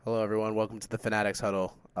Hello, everyone. Welcome to the Fanatics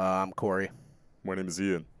Huddle. I'm Corey, My name is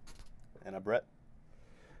Ian. And I'm Bret.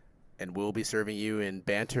 and we'll be serving you in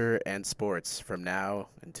banter and sports from now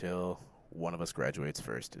until one of us graduates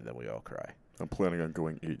first, and then we all cry. I'm planning on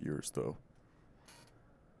going 8 years, though.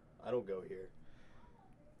 I don't go here.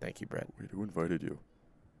 Thank you, Brett. Wait, who invited you?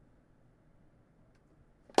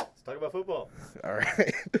 Let's talk about football. All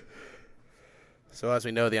right. So as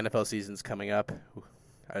we know, the NFL season's coming up.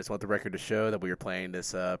 I just want the record to show that we were planning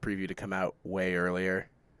this preview to come out way earlier.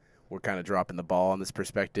 We're kind of dropping the ball on this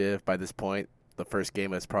perspective. By this point, the first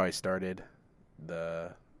game has probably started.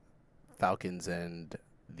 The Falcons and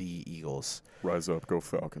the Eagles. Rise up, go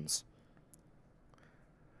Falcons.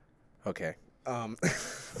 Okay.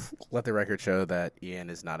 Let the record show that Ian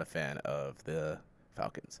is not a fan of the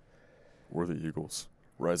Falcons. We're the Eagles.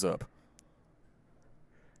 Rise up.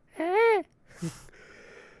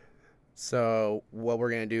 So what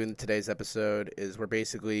we're going to do in today's episode is we're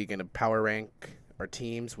basically going to power rank our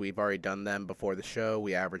teams. We've already done them before the show.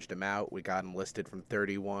 We averaged them out. We got them listed from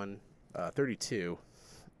 32,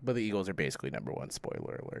 but the Eagles are basically number one,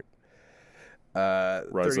 spoiler alert.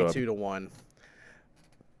 Rise 32 up. to 1.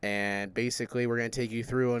 And basically we're going to take you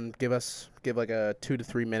through and give like a 2 to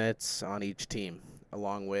 3 minutes on each team,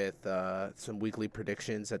 along with some weekly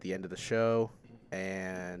predictions at the end of the show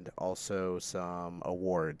and also some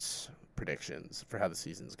awards predictions for how the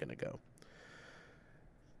season's going to go.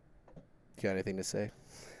 You got anything to say?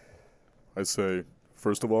 I say,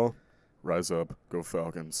 first of all, rise up, go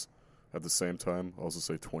Falcons. At the same time, I also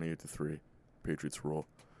say 28-3. Patriots roll.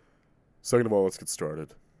 Second of all, let's get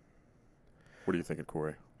started. What are you thinking,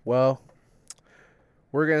 Corey? Well,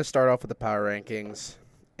 we're going to start off with the power rankings,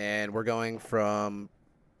 and we're going from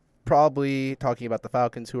probably talking about the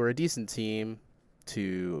Falcons, who are a decent team,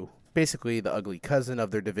 to basically the ugly cousin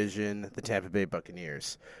of their division, the Tampa Bay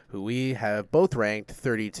Buccaneers, who we have both ranked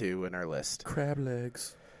 32 in our list. Crab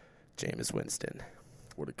legs. Jameis Winston.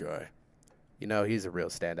 What a guy. You know, he's a real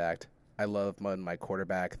stand act. I love when my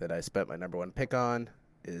quarterback that I spent my number one pick on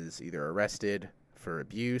is either arrested for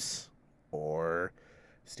abuse or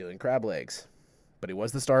stealing crab legs. But he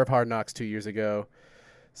was the star of Hard Knocks 2 years ago,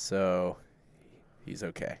 so he's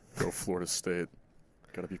okay. Go Florida State.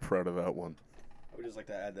 Got to be proud of that one. I would just like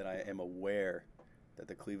to add that I am aware that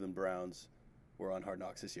the Cleveland Browns were on Hard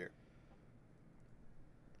Knocks this year.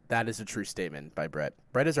 That is a true statement by Brett.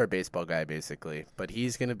 Brett is our baseball guy, basically, but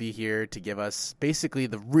he's going to be here to give us basically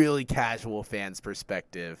the really casual fans'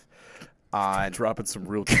 perspective on Dropping some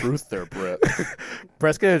real truth there, Brett.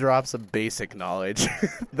 Brett's going to drop some basic knowledge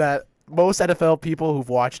that most NFL people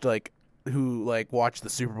who watch the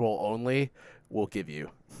Super Bowl only will give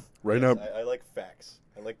you. Right Yes, now, I like facts.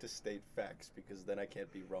 I like to state facts because then I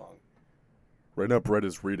can't be wrong. Brett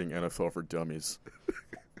is reading NFL for Dummies.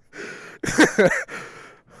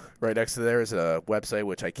 Right next to there is a website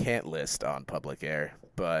which I can't list on public air,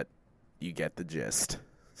 but you get the gist.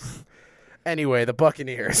 Anyway, the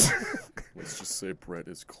Buccaneers. Let's just say Brett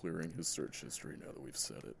is clearing his search history now that we've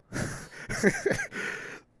said it.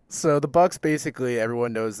 So the Bucs, basically,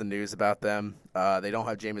 everyone knows the news about them. They don't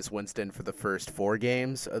have Jameis Winston for the first 4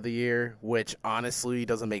 games of the year, which honestly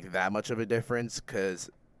doesn't make that much of a difference because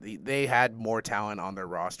they had more talent on their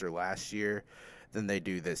roster last year than they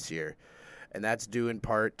do this year. And that's due in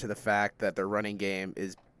part to the fact that their running game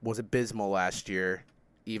was abysmal last year,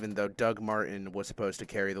 even though Doug Martin was supposed to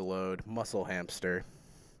carry the load, muscle hamster.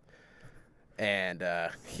 And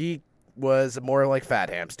he was more like fat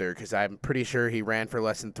hamster because I'm pretty sure he ran for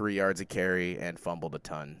less than 3 yards a carry and fumbled a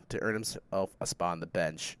ton to earn himself a spot on the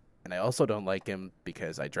bench. And I also don't like him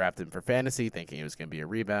because I drafted him for fantasy thinking he was going to be a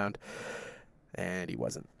rebound, and he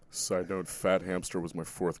wasn't. Side note, Fat Hamster was my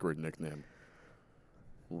 4th grade nickname.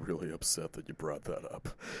 Really upset that you brought that up.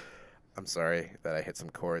 I'm sorry that I hit some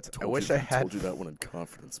chords. I Told wish you, I had. told you that one in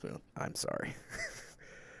confidence, man. I'm sorry.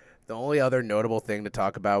 The only other notable thing to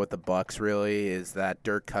talk about with the Bucs really is that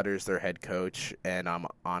Dirk Cutter's their head coach, and I'm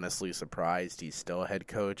honestly surprised he's still a head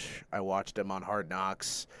coach. I watched him on Hard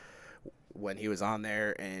Knocks when he was on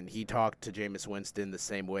there, and he talked to Jameis Winston the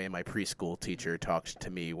same way my preschool teacher talked to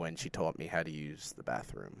me when she taught me how to use the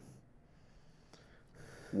bathroom.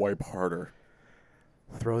 Wipe harder.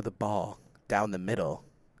 Throw the ball down the middle,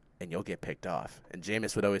 and you'll get picked off. And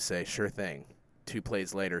Jameis would always say, sure thing. 2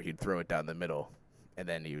 plays later, he'd throw it down the middle, and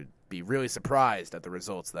then he would be really surprised at the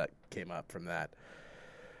results that came up from that.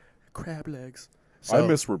 Crab legs. So, I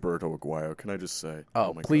miss Roberto Aguayo, can I just say?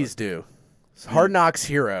 Oh, my please God. do. Hard Knocks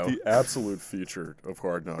hero. The absolute feature of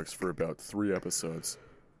Hard Knocks for about 3 episodes.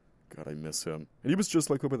 God, I miss him. And he was just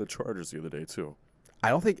like over the Chargers the other day, too. I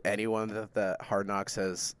don't think anyone that Hard Knocks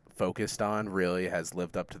has focused on really has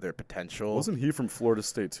lived up to their potential. Wasn't he from Florida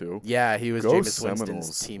State too? Yeah, he was Go Jameis Seminoles.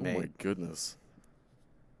 Winston's teammate. Oh my goodness.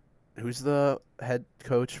 Who's the head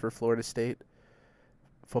coach for Florida State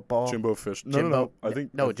football? Jimbo Fisher. No. I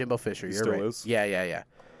think Jimbo Fisher. he You're still right. is? Yeah.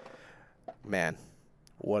 Man,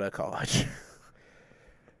 what a college.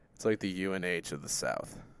 It's like the UNH of the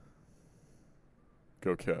South.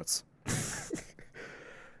 Go Cats.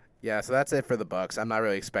 Yeah, so that's it for the Bucks. I'm not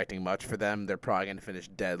really expecting much for them. They're probably going to finish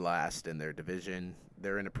dead last in their division.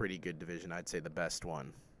 They're in a pretty good division. I'd say the best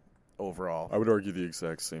one overall. I would argue the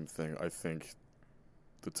exact same thing. I think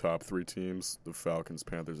the top 3 teams, the Falcons,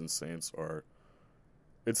 Panthers, and Saints, are...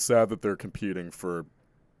 It's sad that they're competing for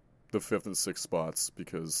the 5th and 6th spots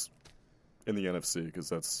because in the NFC, because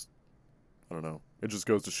that's... I don't know. It just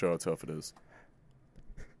goes to show how tough it is.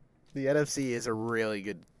 The NFC is a really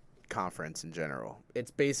good conference in general.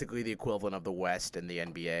 It's basically the equivalent of the West in the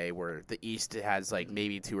NBA, where the East has like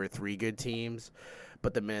maybe 2 or 3 good teams,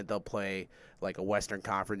 but the minute they'll play like a Western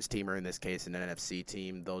Conference team, or in this case an NFC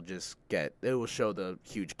team, it will show the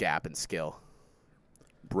huge gap in skill.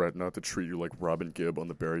 Brett, not to treat you like Robin Gibb on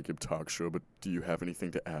the Barry Gibb talk show, but do you have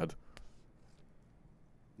anything to add?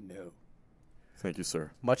 No. Thank you, sir.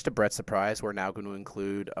 Much to Brett's surprise, we're now going to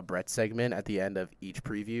include a Brett segment at the end of each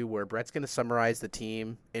preview where Brett's going to summarize the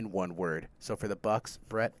team in one word. So for the Bucks,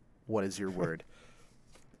 Brett, what is your word?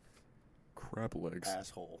 Crab legs.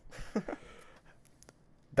 Asshole.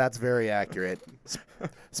 That's very accurate.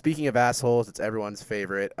 Speaking of assholes, it's everyone's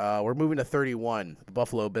favorite. We're moving to 31, the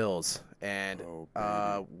Buffalo Bills. And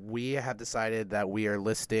we have decided that we are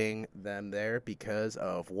listing them there because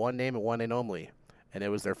of one name and one name only. And it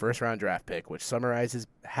was their first-round draft pick, which summarizes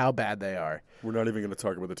how bad they are. We're not even going to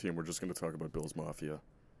talk about the team. We're just going to talk about Bills Mafia.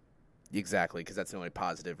 Exactly, because that's the only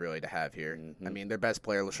positive really to have here. Mm-hmm. I mean, their best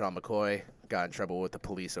player, LaShawn McCoy, got in trouble with the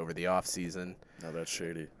police over the offseason. Now that's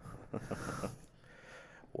shady.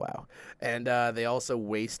 Wow. And they also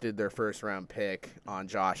wasted their first-round pick on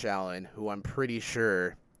Josh Allen, who I'm pretty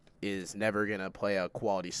sure is never going to play a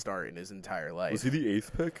quality start in his entire life. Was he the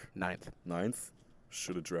 8th pick? Ninth.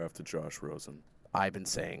 Should have drafted Josh Rosen. I've been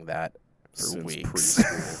saying that for Since weeks.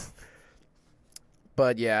 preschool.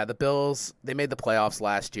 But, yeah, the Bills, they made the playoffs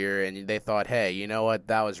last year, and they thought, hey, you know what?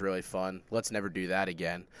 That was really fun. Let's never do that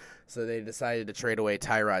again. So they decided to trade away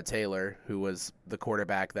Tyrod Taylor, who was the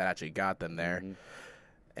quarterback that actually got them there. Mm-hmm.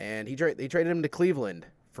 And they traded him to Cleveland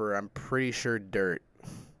for, I'm pretty sure, dirt.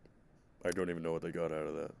 I don't even know what they got out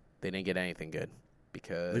of that. They didn't get anything good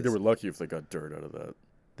because I think they were lucky if they got dirt out of that.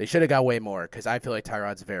 they should have got way more because I feel like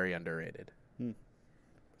Tyrod's very underrated. I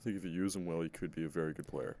think if you use him well, he could be a very good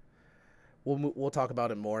player. We'll talk about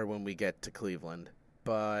it more when we get to Cleveland.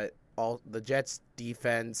 But the Jets'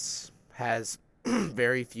 defense has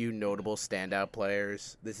very few notable standout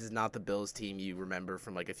players. This is not the Bills team you remember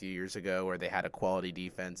from like a few years ago where they had a quality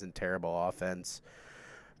defense and terrible offense.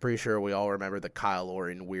 Pretty sure we all remember the Kyle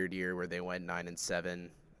Orton weird year where they went 9-7.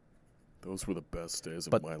 Those were the best days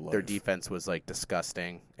of But my life. their defense was like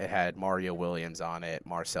disgusting. It had Mario Williams on it,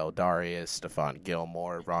 Marcel Darius, Stephon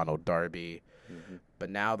Gilmore, Ronald Darby. Mm-hmm.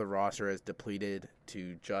 But now the roster is depleted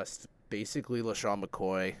to just basically LaShawn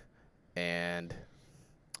McCoy and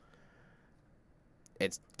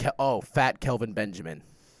fat Kelvin Benjamin.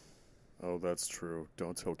 Oh, that's true.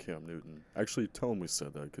 Don't tell Cam Newton. Actually, tell him we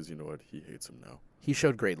said that because you know what? He hates him now. He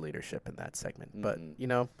showed great leadership in that segment. Mm-hmm.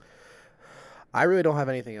 But, I really don't have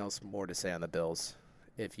anything else more to say on the Bills,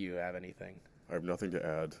 if you have anything. I have nothing to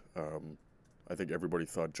add. I think everybody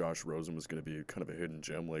thought Josh Rosen was going to be kind of a hidden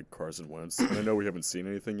gem like Carson Wentz. And I know we haven't seen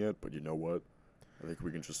anything yet, but you know what? I think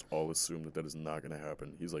we can just all assume that is not going to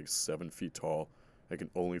happen. He's like 7 feet tall and can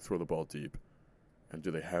only throw the ball deep. And do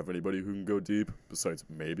they have anybody who can go deep besides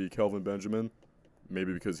maybe Kelvin Benjamin?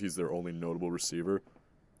 Maybe because he's their only notable receiver?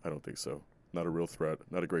 I don't think so. Not a real threat.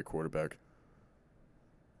 Not a great quarterback.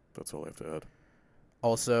 That's all I have to add.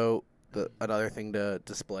 Also, another thing to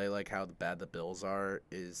display like how bad the Bills are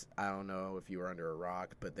is, I don't know if you were under a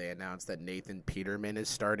rock, but they announced that Nathan Peterman is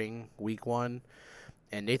starting week 1.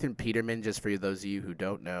 And Nathan Peterman, just for those of you who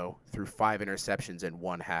don't know, threw 5 interceptions in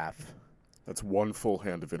one half. That's one full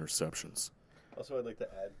hand of interceptions. Also, I'd like to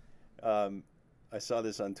add, I saw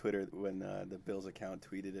this on Twitter when the Bills account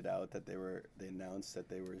tweeted it out that they announced that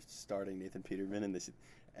they were starting Nathan Peterman, and they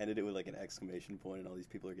ended it with like an exclamation point, and all these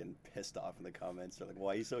people are getting pissed off in the comments. They're like,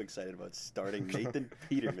 "Why are you so excited about starting Nathan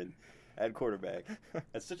Peterman at quarterback?"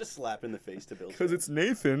 That's such a slap in the face to Bills. Because it's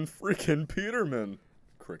Nathan freaking Peterman.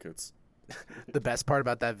 Crickets. The best part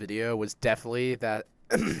about that video was definitely that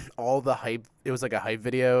all the hype, it was like a hype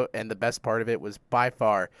video, and the best part of it was by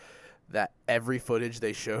far that every footage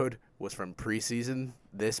they showed was from preseason,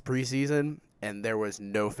 this preseason, and there was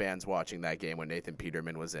no fans watching that game when Nathan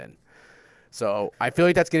Peterman was in. So I feel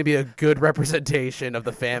like that's going to be a good representation of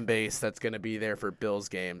the fan base that's going to be there for Bills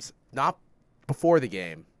games. Not before the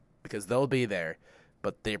game, because they'll be there,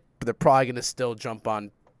 but they're probably going to still jump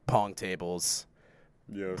on pong tables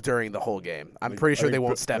during the whole game. I'm pretty sure they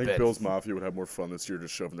won't step I think in. Bills Mafia would have more fun this year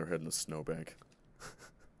just shoving their head in a snowbank.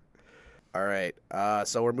 All right,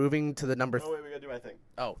 so we're moving to the number... Oh, wait, we got to do my thing.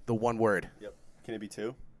 Oh, the one word. Yep. Can it be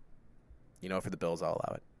 2? You know, for the Bills, I'll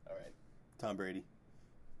allow it. All right. Tom Brady.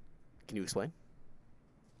 Can you explain?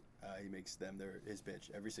 He makes them his bitch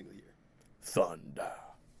every single year. Thunder.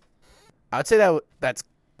 I'd say that's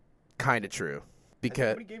kind of true. Because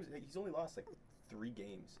How many games? He's only lost like 3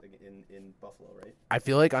 games in Buffalo, right? I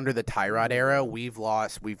feel like under the Tyrod era, we've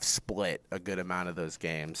split a good amount of those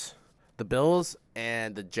games. The Bills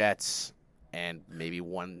and the Jets, and maybe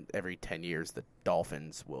one every 10 years, the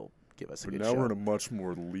Dolphins will give us a good But now show. we're in a much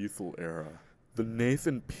more lethal era. The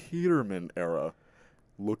Nathan Peterman era.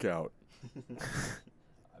 Look out. I'm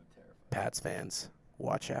terrified. Pats fans,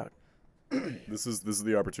 watch out. This is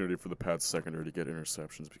the opportunity for the Pats secondary to get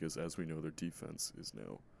interceptions because, as we know, their defense is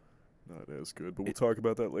now not as good. But we'll talk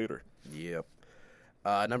about that later. Yep.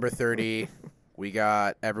 Number 30, we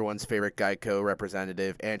got everyone's favorite Geico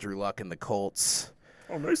representative, Andrew Luck and the Colts.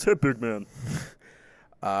 Oh, nice hit, big man.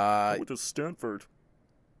 Uh, With a Stanford.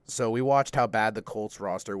 So we watched how bad the Colts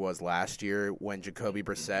roster was last year when Jacoby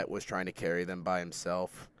Brissett was trying to carry them by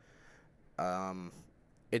himself.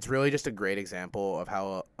 It's really just a great example of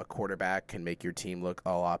how a quarterback can make your team look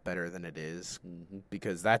a lot better than it is,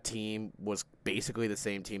 because that team was basically the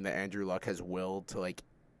same team that Andrew Luck has willed to like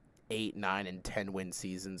 8, 9, and 10 win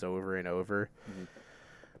seasons over and over.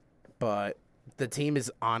 But the team is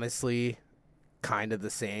honestly kind of the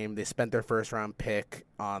same. They spent their first round pick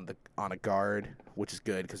on a guard, which is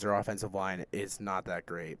good because their offensive line is not that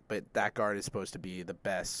great. But that guard is supposed to be the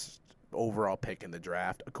best overall pick in the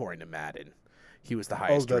draft, according to Madden. He was the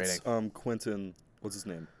highest rating. Quentin. What's his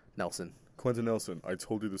name? Nelson. Quentin Nelson. I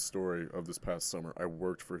told you the story of this past summer. I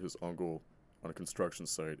worked for his uncle on a construction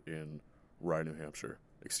site in Rye, New Hampshire.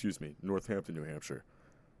 Excuse me, Northampton, New Hampshire.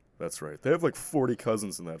 That's right. They have like 40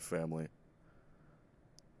 cousins in that family.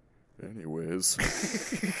 Anyways.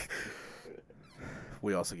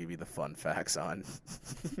 We also give you the fun facts on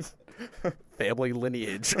family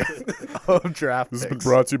lineage of draft This has picks.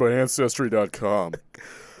 been brought to you by Ancestry.com.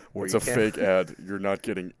 Where It's you a can- fake ad. You're not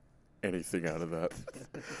getting anything out of that.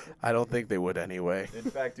 I don't think they would anyway.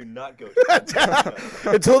 In fact, do not go.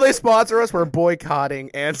 Until they sponsor us, we're boycotting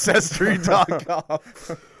Ancestry.com.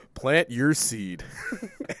 Plant your seed.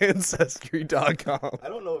 Ancestry.com. I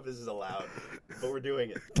don't know if this is allowed, but we're doing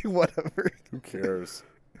it. Whatever. Who cares?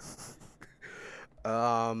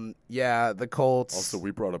 Yeah, the Colts. Also,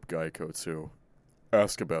 we brought up Geico, too.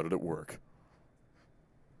 Ask about it at work.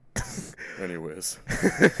 Anyways.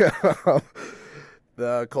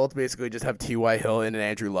 The Colts basically just have T.Y. Hilton and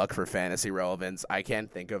Andrew Luck for fantasy relevance. I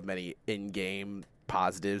can't think of many in-game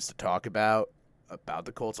positives to talk about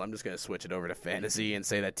the Colts. I'm just going to switch it over to fantasy and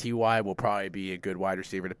say that T.Y. will probably be a good wide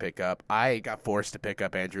receiver to pick up. I got forced to pick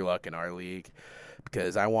up Andrew Luck in our league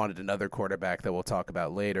because I wanted another quarterback that we'll talk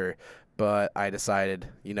about later. But I decided,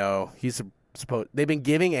 they've been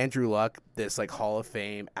giving Andrew Luck this like Hall of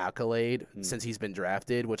Fame accolade since he's been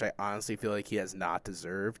drafted, which I honestly feel like he has not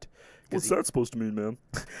deserved. What's that supposed to mean, man?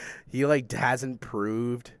 He hasn't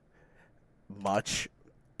proved much.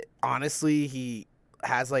 Honestly, he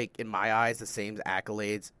has in my eyes the same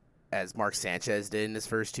accolades as Mark Sanchez did in his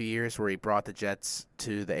first 2 years, where he brought the Jets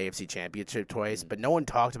to the AFC Championship twice. But no one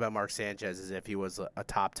talked about Mark Sanchez as if he was a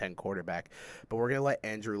top 10 quarterback. But we're gonna let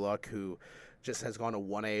Andrew Luck, who just has gone to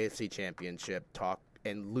one AFC Championship, talk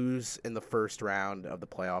and lose in the first round of the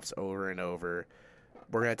playoffs over and over.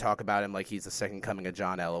 We're going to talk about him like he's the second coming of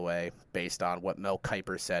John Elway based on what Mel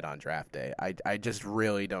Kiper said on draft day. I just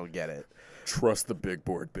really don't get it. Trust the big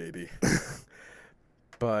board, baby.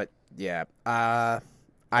 But, yeah. I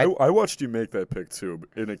watched you make that pick, too,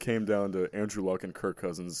 and it came down to Andrew Luck and Kirk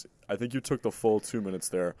Cousins. I think you took the full 2 minutes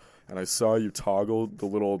there, and I saw you toggle the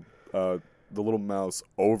little mouse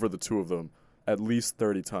over the two of them at least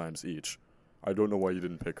 30 times each. I don't know why you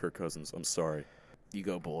didn't pick Kirk Cousins. I'm sorry. You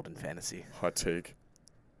go bold in fantasy. Hot take.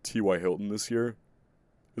 T.Y. Hilton this year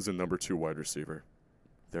is a number 2 wide receiver.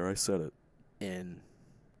 There, I said it. In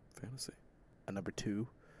Fantasy. a number 2?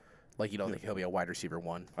 You don't think he'll be a wide receiver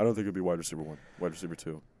 1? I don't think he'll be wide receiver 1. Wide receiver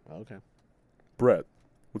 2. Okay. Brett,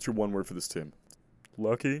 what's your one word for this team?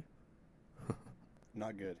 Lucky?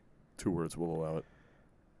 Not good. 2 words, we'll allow it.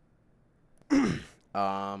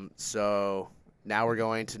 So now we're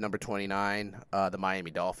going to number 29, the Miami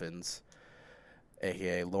Dolphins,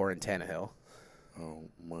 a.k.a. Lauren Tannehill. Oh,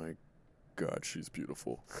 my God, she's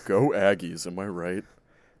beautiful. Go Aggies, am I right?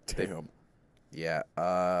 Damn. Yeah.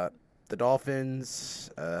 The Dolphins,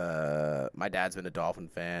 my dad's been a Dolphin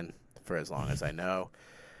fan for as long as I know.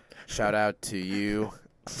 Shout out to you.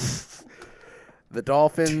 The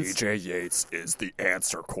Dolphins. TJ Yates is the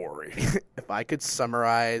answer, Corey. If I could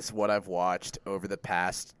summarize what I've watched over the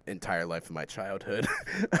past entire life of my childhood,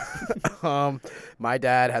 my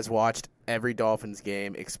dad has watched every Dolphins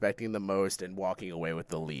game, expecting the most and walking away with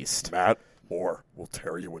the least. Matt Moore will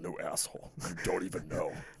tear you a new asshole. You don't even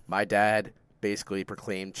know. My dad basically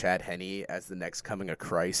proclaimed Chad Henne as the next coming of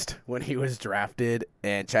Christ when he was drafted,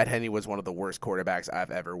 and Chad Henne was one of the worst quarterbacks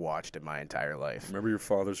I've ever watched in my entire life. Remember your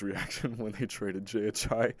father's reaction when they traded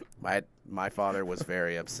JHI? My father was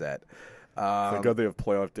very upset. Thank God they have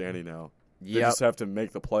playoff Danny now. They Yep. just have to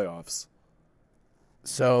make the playoffs.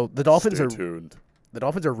 So the Dolphins Stay are tuned. The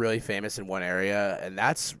Dolphins are really famous in one area, and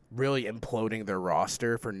that's really imploding their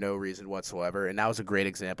roster for no reason whatsoever. And that was a great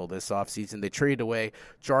example this offseason. They traded away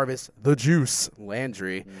Jarvis the Juice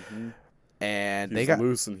Landry, and He's they got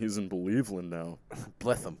loose and he's in Believeland now.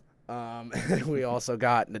 Blitham. We also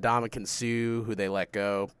got Ndamukong Suh, who they let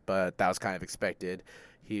go, but that was kind of expected.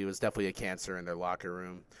 He was definitely a cancer in their locker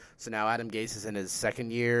room. So now Adam Gase is in his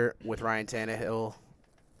second year with Ryan Tannehill.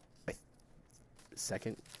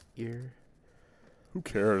 Second year? Who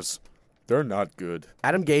cares? They're not good.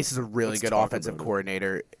 Adam Gase is a really Let's good talk offensive about it.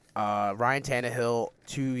 coordinator. Ryan Tannehill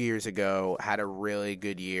 2 years ago had a really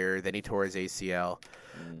good year. Then he tore his ACL.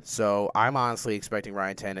 So I'm honestly expecting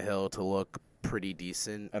Ryan Tannehill to look pretty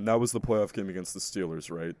decent. And that was the playoff game against the Steelers,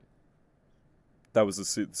 right? That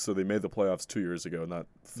was so they made the playoffs 2 years ago, not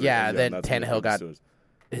three. Yeah, then that's when they Tannehill beat the got Steelers.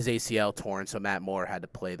 his ACL torn, so Matt Moore had to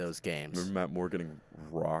play those games. Remember Matt Moore getting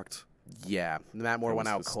rocked? Yeah, Matt Moore That went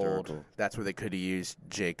out was cold. hysterical. That's where they could have used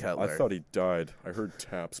Jay Cutler. I thought he died. I heard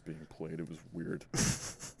taps being played. It was weird.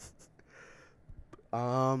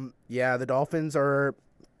 Yeah, the Dolphins are.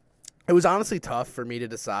 It was honestly tough for me to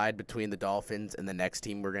decide between the Dolphins and the next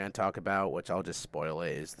team we're going to talk about, which I'll just spoil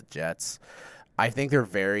it, is the Jets. I think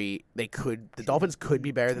the Dolphins could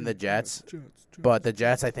be better than the Jets, but the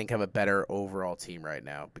Jets, I think, have a better overall team right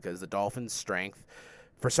now because the Dolphins' strength,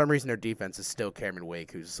 for some reason, their defense is still Cameron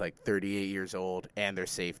Wake, who's like 38 years old, and their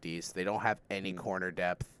safeties. They don't have any corner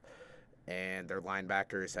depth, and their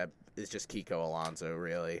linebackers is just Kiko Alonso,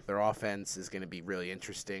 really. Their offense is going to be really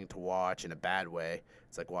interesting to watch in a bad way.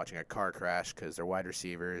 It's like watching a car crash because their wide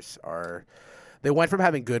receivers are – they went from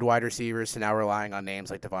having good wide receivers to now relying on names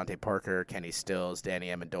like Devontae Parker, Kenny Stills, Danny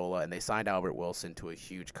Amendola, and they signed Albert Wilson to a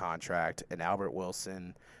huge contract. And Albert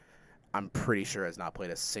Wilson, I'm pretty sure, has not played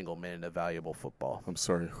a single minute of valuable football. I'm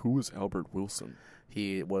sorry, who is Albert Wilson?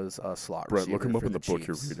 He was a slot Brett, receiver look him up for in the book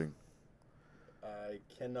you're Chiefs. reading. I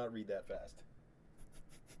cannot read that fast.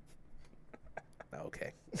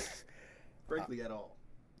 Okay. Frankly, at all.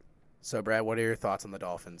 So, Brad, what are your thoughts on the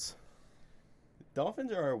Dolphins?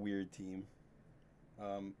 Dolphins are a weird team.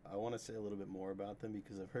 I want to say a little bit more about them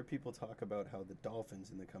because I've heard people talk about how the Dolphins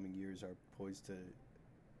in the coming years are poised to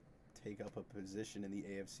take up a position in the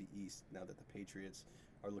AFC East now that the Patriots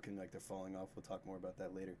are looking like they're falling off. We'll talk more about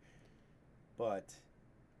that later. But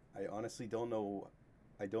I honestly don't know.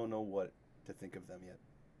 I don't know what to think of them yet.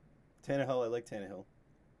 Tannehill, I like Tannehill.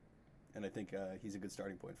 And I think he's a good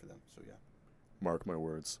starting point for them. So, yeah. Mark my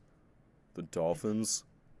words. The Dolphins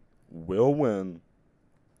will win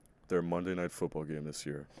their Monday Night Football game this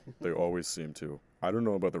year. They always seem to. I don't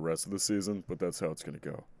know about the rest of the season, but that's how it's going to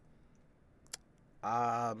go.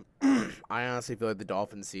 I honestly feel like the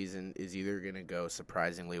Dolphins season is either going to go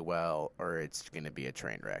surprisingly well or it's going to be a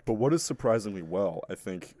train wreck. But what is surprisingly well, I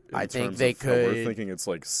think, I think terms they of how we're could- thinking it's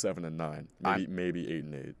like 7-9, maybe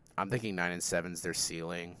 8-8. I'm thinking 9-7's their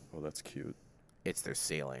ceiling. Oh, that's cute. It's their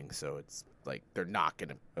ceiling, so it's like they're not going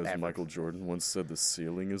to As Michael Jordan once said, the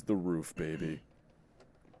ceiling is the roof, baby.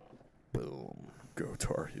 Boom. Go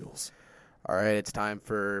Tar Heels. All right, it's time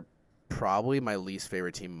for probably my least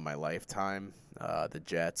favorite team of my lifetime, the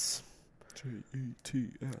Jets.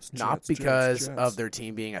 Jets. Not because of their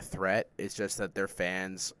team being a threat. It's just that their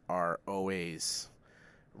fans are always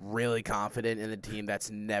really confident in a team that's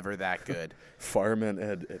never that good. Fireman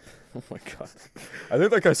Ed. Oh, my God. I think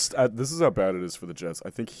that guy, this is how bad it is for the Jets. I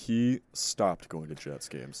think he stopped going to Jets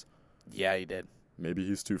games. Yeah, he did. Maybe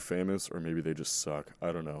he's too famous, or maybe they just suck.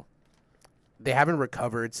 I don't know. They haven't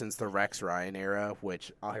recovered since the Rex Ryan era,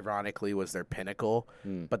 which ironically was their pinnacle,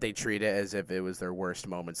 but they treat it as if it was their worst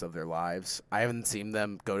moments of their lives. I haven't seen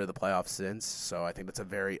them go to the playoffs since, so I think that's a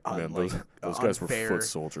very Man, those guys were unfair. foot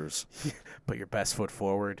soldiers. Put your best foot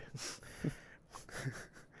forward.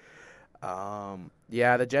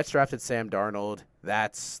 Yeah, the Jets drafted Sam Darnold.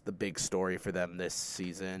 That's the big story for them this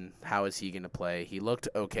season. How is he going to play? He looked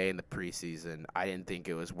okay in the preseason. I didn't think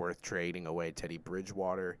it was worth trading away Teddy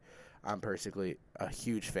Bridgewater. I'm personally a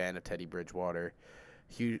huge fan of Teddy Bridgewater.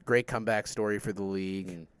 Great comeback story for the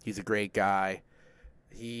league. He's a great guy.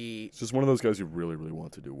 It's just one of those guys you really, really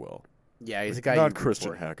want to do well. Yeah, he's a guy. Not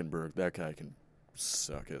Christian Hackenberg. That guy can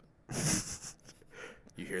suck it.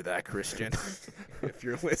 You hear that, Christian? If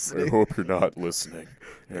you're listening. I hope you're not listening.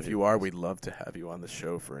 If you are, we'd love to have you on the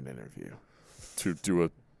show for an interview. To do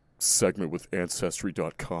a segment with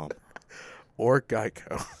Ancestry.com. Or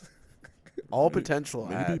Geico. All potential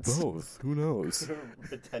maybe ads. Maybe both. Who knows?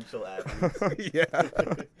 Potential ads. Yeah.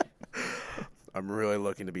 I'm really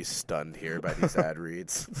looking to be stunned here by these ad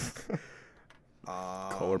reads.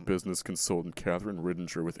 Call our business consultant, Catherine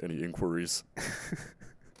Riddinger, with any inquiries.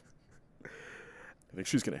 I think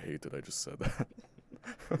she's going to hate that I just said that.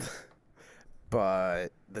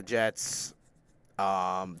 But the Jets,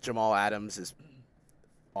 Jamal Adams is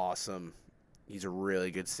awesome. He's a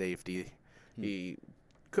really good safety. He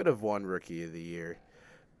could have won Rookie of the Year.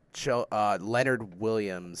 Leonard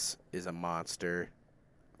Williams is a monster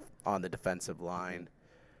on the defensive line.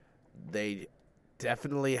 They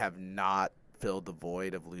definitely have not filled the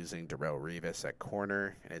void of losing Darrelle Revis at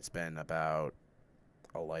corner, and it's been about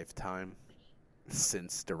a lifetime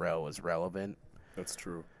since Darrelle was relevant. That's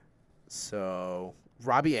true. So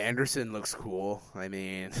Robbie Anderson looks cool. I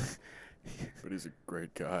mean, but he's a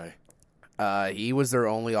great guy. He was their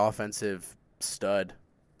only offensive stud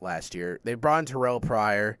last year. They brought in Terrell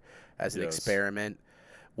Pryor as an experiment,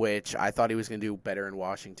 which I thought he was going to do better in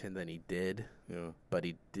Washington than he did. Yeah, but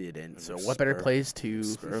he didn't. So what better place to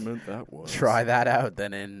experiment that was? Try that out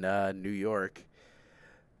than in New York.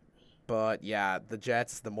 But yeah, the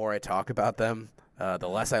Jets. The more I talk about them, the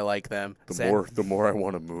less I like them. The more I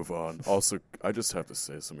want to move on. Also, I just have to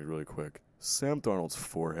say something really quick. Sam Darnold's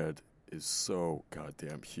forehead is so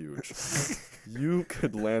goddamn huge. You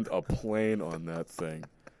could land a plane on that thing.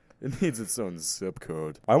 It needs its own zip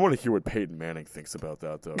code. I want to hear what Peyton Manning thinks about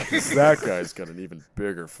that, though. Because that guy's got an even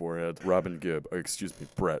bigger forehead.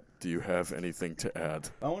 Brett, do you have anything to add?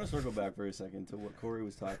 I want to circle back for a second to what Corey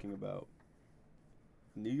was talking about.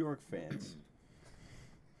 New York fans.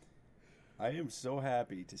 I am so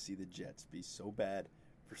happy to see the Jets be so bad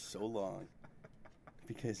for so long.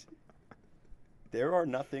 Because there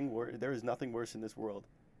is nothing worse in this world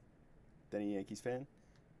than a Yankees fan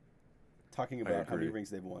talking about how many rings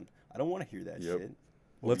they've won. I don't want to hear that shit.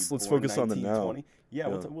 Let's focus on the now. Yeah,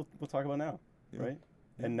 we'll talk about now, right?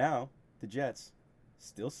 Yeah. And now the Jets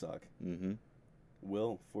still suck. Mm-hmm.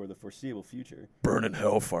 Will for the foreseeable future. Burn in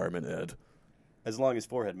hell, Fireman Ed. As long as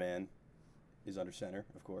Forehead Man is under center,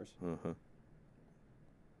 of course. Uh-huh.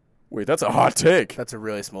 Wait, that's a hot take. That's a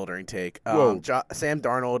really smoldering take. Whoa. Sam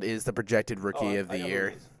Darnold is the projected Rookie of the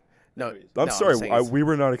Year. No, I'm sorry. We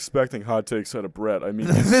were not expecting hot takes out of Brett. I mean,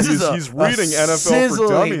 he's reading NFL for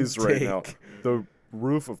Dummies right now. The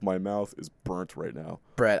roof of my mouth is burnt right now.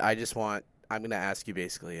 Brett, I'm going to ask you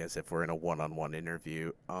basically as if we're in a one-on-one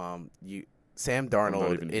interview. Sam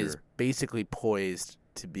Darnold is basically poised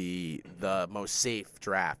to be the most safe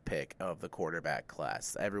draft pick of the quarterback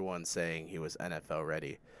class. Everyone's saying he was NFL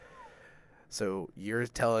ready. So you're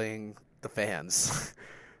telling the fans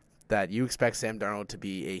that you expect Sam Darnold to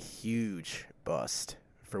be a huge bust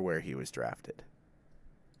for where he was drafted.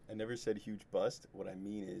 I never said huge bust. What I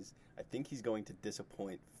mean is I think he's going to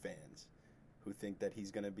disappoint fans who think that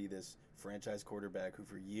he's going to be this franchise quarterback who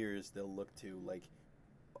for years they'll look to like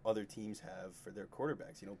other teams have for their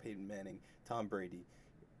quarterbacks. You know, Peyton Manning, Tom Brady.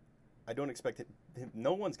 I don't expect him.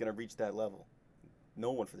 No one's going to reach that level.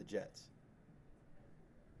 No one for the Jets.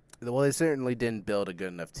 Well, they certainly didn't build a good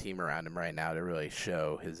enough team around him right now to really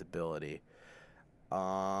show his ability.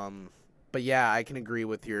 But yeah, I can agree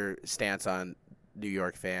with your stance on New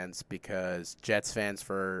York fans because Jets fans,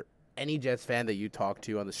 for any Jets fan that you talk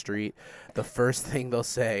to on the street, the first thing they'll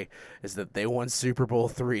say is that they won Super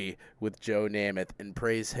Bowl III with Joe Namath and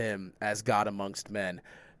praise him as God amongst men.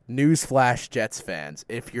 Newsflash, Jets fans,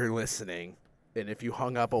 if you're listening, and if you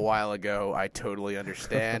hung up a while ago, I totally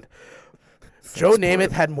understand. Joe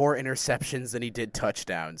Namath had more interceptions than he did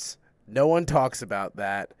touchdowns. No one talks about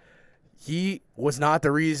that. He was not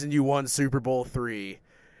the reason you won Super Bowl III.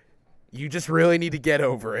 You just really need to get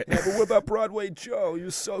over it. Yeah, but what about Broadway Joe? He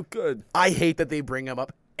was so good. I hate that they bring him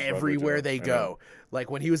up everywhere they go.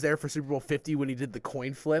 Like when he was there for Super Bowl 50 when he did the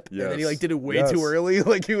coin flip, and then he did it way too early.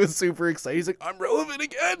 Like he was super excited. He's like, I'm relevant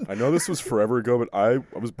again. I know this was forever ago, but I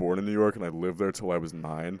was born in New York and I lived there till I was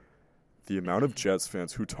 9. The amount of Jets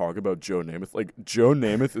fans who talk about Joe Namath, like Joe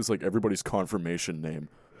Namath is like everybody's confirmation name.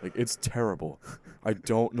 Like, it's terrible. I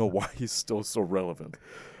don't know why he's still so relevant.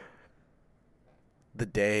 The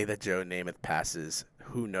day that Joe Namath passes,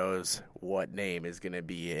 who knows what name is going to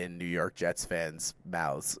be in New York Jets fans'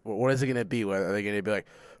 mouths? What is it going to be? Are they going to be like,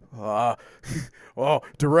 Darrelle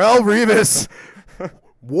Revis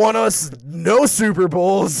won us no Super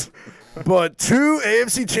Bowls, but 2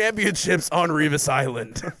 AFC championships on Revis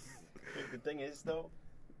Island. The thing is, though,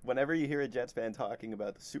 whenever you hear a Jets fan talking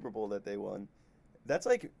about the Super Bowl that they won, that's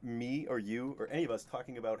like me or you or any of us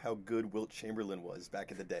talking about how good Wilt Chamberlain was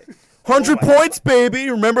back in the day. 100 points, baby.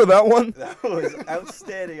 Remember that one? That was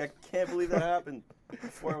outstanding. I can't believe that happened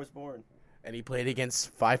before I was born. And he played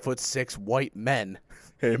against 5'6" white men.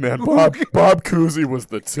 Hey, man, Bob Cousy was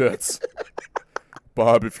the tits.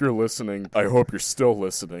 Bob, if you're listening, I hope you're still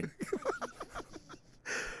listening.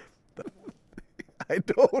 I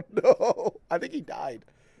don't know. I think he died.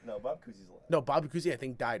 No, Bob Cousy's alive. No, Bob Cousy, I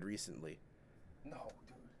think, died recently. No,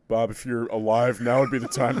 dude. Bob, if you're alive, now would be the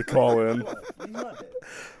time to call in. He's not dead.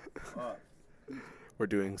 We're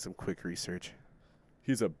doing some quick research.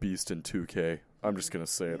 He's a beast in 2K. I'm just going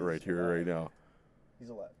to say it right here, right now. He's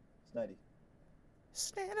alive. He's 90.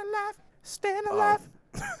 Stand alive. Stand alive.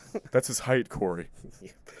 That's his height, Corey.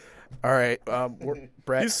 All right.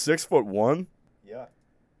 Brett. He's 6'1". Yeah.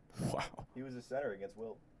 Wow. He was a center against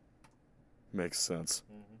Wilt. Makes sense.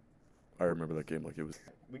 Mm-hmm. I remember that game like it was.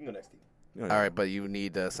 We can go next team. Yeah, All right, but you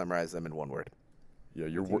need to summarize them in one word. Yeah,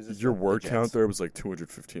 your Teams word the count Jets. there was like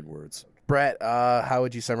 215 words. Brett, how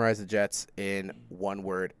would you summarize the Jets in one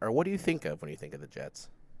word? Or what do you think of when you think of the Jets?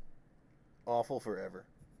 Awful forever.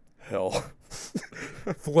 Hell.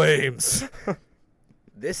 Flames.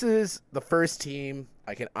 This is the first team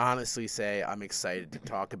I can honestly say I'm excited to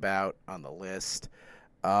talk about on the list.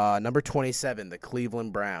 Number 27, the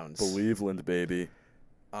Cleveland Browns. Believeland, baby.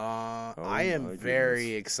 I am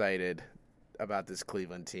very excited about this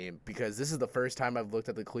Cleveland team because this is the first time I've looked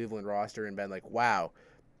at the Cleveland roster and been like, wow,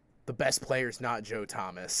 the best player's not Joe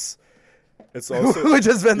Thomas. It's also Which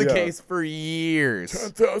has been the case for years.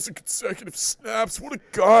 10,000 consecutive snaps. What a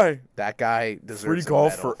guy. That guy deserves Free a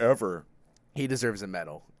golf medal. forever. He deserves a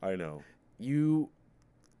medal. I know. You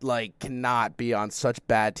cannot be on such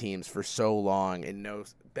bad teams for so long and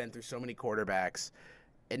been through so many quarterbacks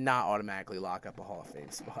and not automatically lock up a Hall of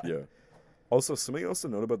Fame spot. Yeah. Also, something else to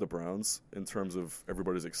note about the Browns in terms of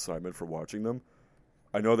everybody's excitement for watching them.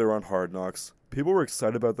 I know they were on Hard Knocks. People were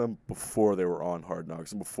excited about them before they were on Hard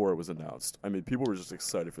Knocks and before it was announced. I mean, people were just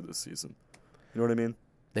excited for this season. You know what I mean?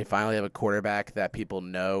 They finally have a quarterback that people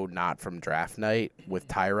know not from draft night with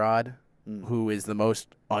Tyrod, who is the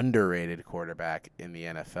most underrated quarterback in the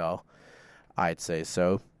NFL. I'd say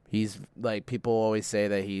so. He's people always say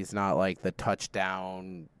that he's not like the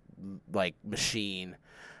touchdown machine.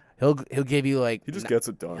 He'll give you He just gets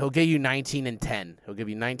it done. He'll give you 19 and 10. He'll give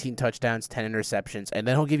you 19 touchdowns, 10 interceptions, and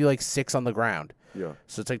then he'll give you 6 on the ground. Yeah.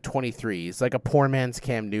 So it's 23. He's like a poor man's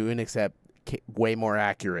Cam Newton, except way more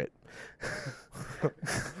accurate.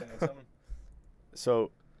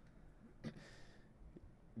 So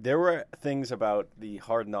there were things about the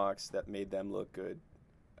Hard Knocks that made them look good,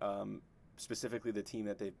 specifically the team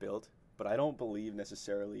that they've built. But I don't believe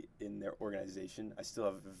necessarily in their organization. I still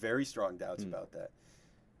have very strong doubts about that.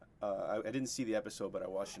 I didn't see the episode, but I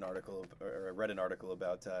watched an article or I read an article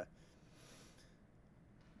about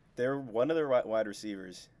one of their wide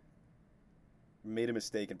receivers made a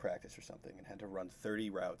mistake in practice or something and had to run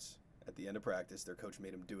 30 routes at the end of practice. Their coach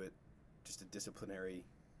made him do it, just a disciplinary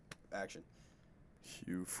action.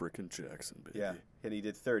 Hugh frickin' Jackson, baby. Yeah, and he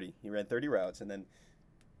did 30. He ran 30 routes, and then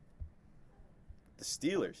the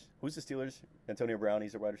Steelers. Who's the Steelers? Antonio Brown.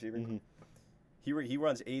 He's a wide receiver. Mm-hmm. He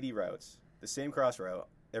runs 80 routes, the same cross route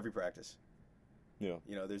every practice. Yeah.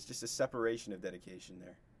 There's just a separation of dedication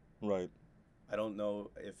there. Right. I don't know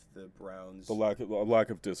if the Browns. The lack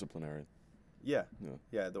of disciplinary. Yeah.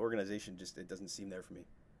 The organization it doesn't seem there for me.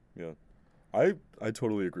 Yeah. I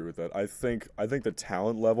totally agree with that. I think the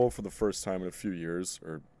talent level for the first time in a few years,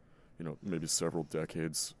 or maybe several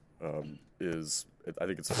decades, I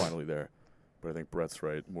think it's finally there. But I think Brett's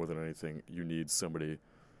right. More than anything, you need somebody.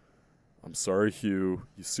 I'm sorry, Hugh.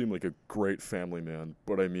 You seem like a great family man,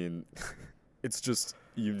 but I mean, it's just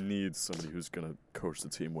you need somebody who's going to coach the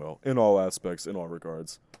team well in all aspects, in all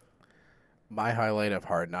regards. My highlight of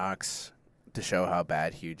Hard Knocks, to show how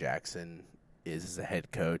bad Hugh Jackson is as a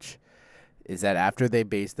head coach, is that after the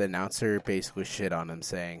announcer basically shit on him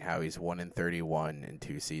saying how he's 1-31 in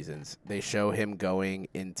 2 seasons, they show him going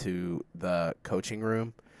into the coaching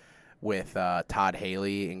room with Todd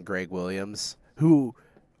Haley and Greg Williams, who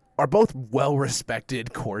are both well-respected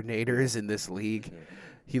coordinators in this league.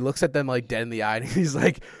 He looks at them dead in the eye, and he's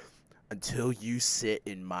like, until you sit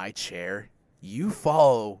in my chair, you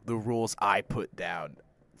follow the rules I put down.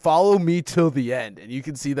 Follow me till the end. And you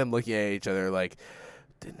can see them looking at each other like,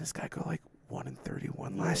 didn't this guy go like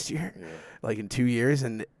 1-31 last year? Yeah. Like in 2 years?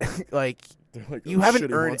 And like, Like, you oh, haven't shit,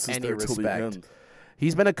 he earned wants us any there till the respect. end.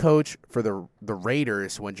 He's been a coach for the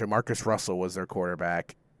Raiders when Jamarcus Russell was their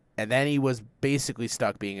quarterback. And then he was basically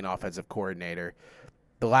stuck being an offensive coordinator.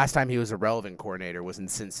 The last time he was a relevant coordinator was in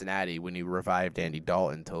Cincinnati when he revived Andy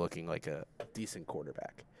Dalton to looking like a decent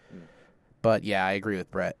quarterback. But, yeah, I agree with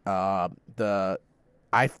Brett. I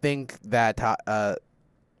think that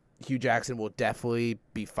Hugh Jackson will definitely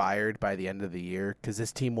be fired by the end of the year because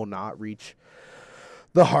this team will not reach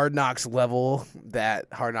the Hard Knocks level that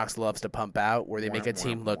Hard Knocks loves to pump out, where they make a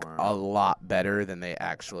team look a lot better than they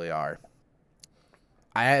actually are.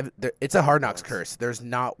 It's a Hard Knocks curse. There's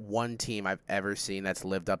not one team I've ever seen that's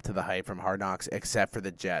lived up to the hype from Hard Knocks except for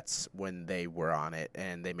the Jets when they were on it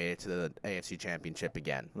and they made it to the AFC Championship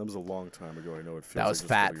again. That was a long time ago. I know it feels That was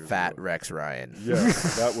like fat Rex Ryan. Yeah,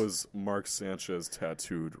 that was Mark Sanchez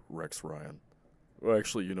tattooed Rex Ryan. Well,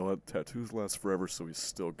 actually, you know what? Tattoos last forever, so we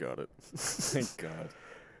still got it. Thank God.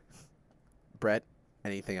 Brett,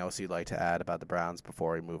 anything else you'd like to add about the Browns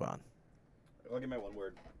before we move on? I'll give my one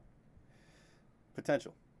word.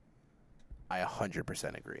 Potential. I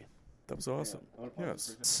 100% agree. That was awesome.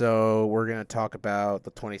 Yes. So we're going to talk about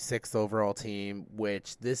the 26th overall team,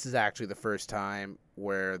 which this is actually the first time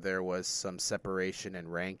where there was some separation in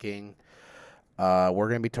ranking. We're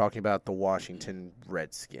going to be talking about the Washington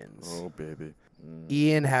Redskins. Oh, baby.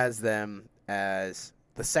 Ian has them as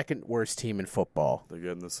the second worst team in football. They're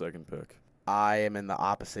getting the second pick. I am in the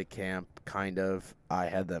opposite camp, kind of. I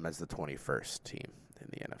had them as the 21st team in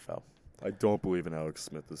the NFL. I don't believe in Alex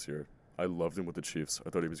Smith this year. I loved him with the Chiefs. I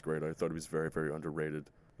thought he was great. I thought he was very, very underrated.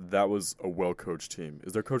 That was a well-coached team.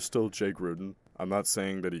 Is their coach still Jay Gruden? I'm not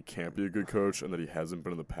saying that he can't be a good coach and that he hasn't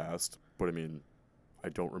been in the past, but I mean, I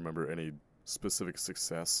don't remember any specific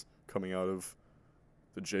success coming out of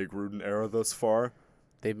the Jay Gruden era thus far.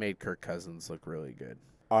 They've made Kirk Cousins look really good.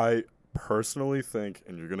 I personally think,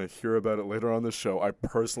 and you're going to hear about it later on the show, I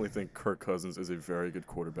personally think Kirk Cousins is a very good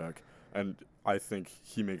quarterback, and I think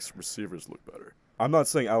he makes receivers look better. I'm not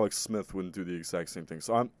saying Alex Smith wouldn't do the exact same thing.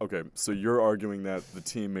 So so you're arguing that the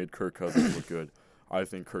team made Kirk Cousins look good. I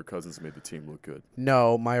think Kirk Cousins made the team look good.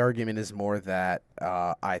 No, my argument is more that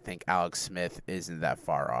I think Alex Smith isn't that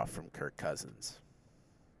far off from Kirk Cousins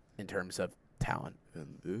in terms of talent.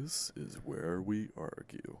 And this is where we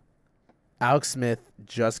argue. Alex Smith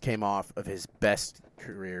just came off of his best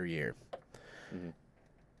career year. Mm-hmm.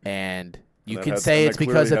 And you can say it's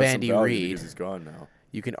because of Andy Reid. Because he's gone now.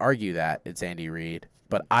 You can argue that it's Andy Reid,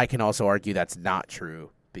 but I can also argue that's not true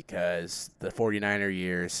because the 49er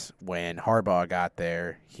years, when Harbaugh got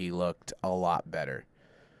there, he looked a lot better.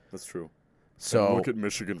 That's true. So and look at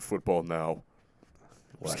Michigan football now.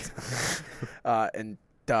 What?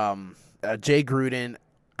 Jay Gruden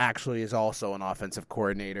actually is also an offensive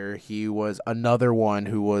coordinator. He was another one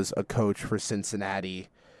who was a coach for Cincinnati.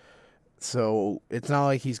 So it's not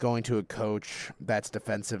like he's going to a coach that's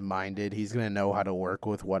defensive-minded. He's going to know how to work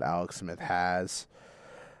with what Alex Smith has.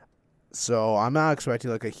 So I'm not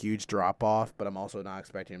expecting like a huge drop-off, but I'm also not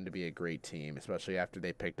expecting him to be a great team, especially after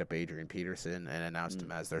they picked up Adrian Peterson and announced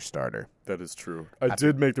him as their starter. That is true. I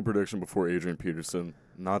did make the prediction before Adrian Peterson.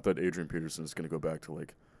 Not that Adrian Peterson is going to go back to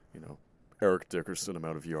Eric Dickerson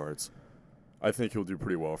amount of yards. I think he'll do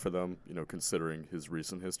pretty well for them, considering his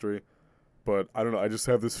recent history. But I don't know. I just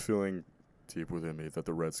have this feeling deep within me that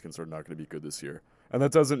the Redskins are not going to be good this year. And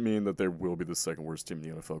that doesn't mean that they will be the second worst team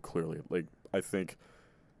in the NFL, clearly. I think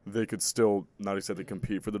they could still not exactly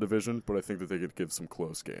compete for the division, but I think that they could give some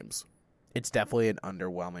close games. It's definitely an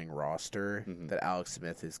underwhelming roster that Alex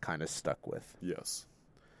Smith is kind of stuck with. Yes.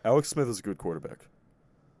 Alex Smith is a good quarterback.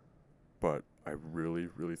 But I really,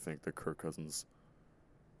 really think that Kirk Cousins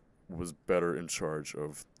was better in charge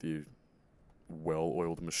of the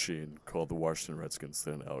well-oiled machine called the Washington Redskins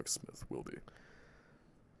than Alex Smith will be.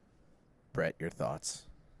 Brett, your thoughts?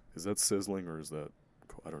 Is that sizzling or is that...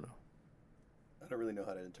 I don't know. I don't really know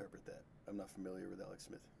how to interpret that. I'm not familiar with Alex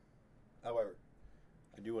Smith. However,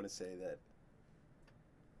 I do want to say that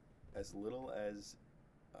as little as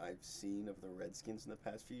I've seen of the Redskins in the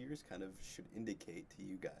past few years kind of should indicate to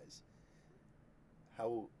you guys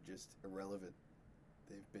how just irrelevant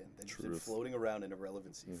they've been. They've been floating around in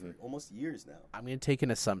irrelevancy for almost years now. I'm going to take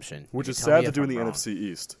an assumption. Which is sad to do in the NFC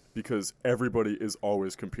East because everybody is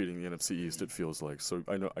always competing in the NFC East, it feels like. So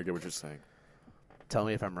I get what you're saying. Tell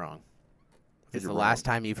me if I'm wrong. Is the last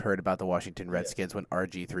time you've heard about the Washington Redskins when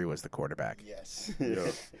RG3 was the quarterback? Yes. Yeah.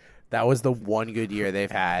 That was the one good year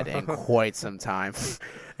they've had in quite some time.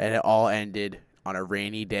 And it all ended on a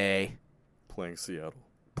rainy day. Playing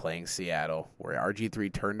Seattle, where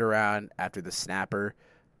RG3 turned around after the snapper,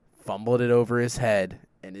 fumbled it over his head,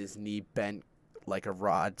 and his knee bent like a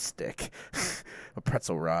rod stick. A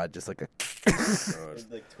pretzel rod, just like a...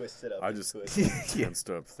 like twisted up. I just can't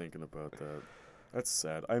stop thinking about that. That's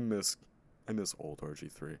sad. I miss old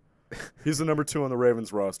RG3. He's the number 2 on the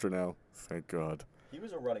Ravens roster now. Thank God. He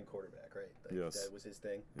was a running quarterback, right? Yes. That was his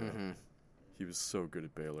thing. Yeah. Mm-hmm. He was so good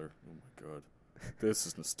at Baylor. Oh my God. This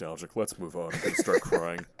is nostalgic. Let's move on. I'm going to start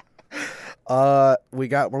crying. We're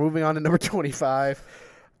moving on to number 25.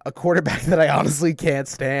 A quarterback that I honestly can't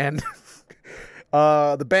stand.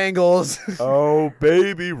 The Bengals. Oh,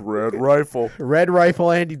 baby, Red Rifle. Red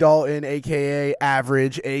Rifle Andy Dalton, a.k.a.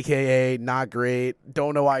 average, a.k.a. not great.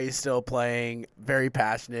 Don't know why he's still playing. Very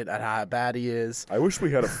passionate on how bad he is. I wish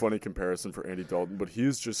we had a funny comparison for Andy Dalton, but he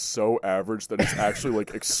is just so average that he's actually,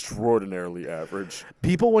 like, extraordinarily average.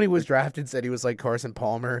 People, when he was drafted, said he was like Carson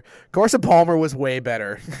Palmer. Carson Palmer was way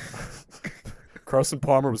better. Carson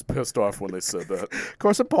Palmer was pissed off when they said that.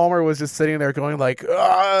 Carson Palmer was just sitting there going like,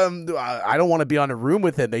 I don't want to be on a room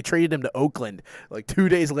with him. They traded him to Oakland like 2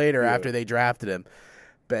 days later after they drafted him.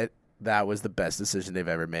 But that was the best decision they've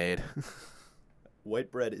ever made.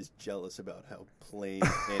 White Bread is jealous about how plain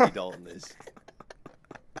Andy Dalton is.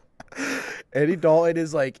 Andy Dalton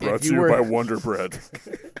is like... Brought to you by Wonder Bread.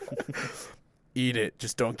 Eat it.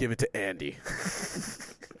 Just don't give it to Andy.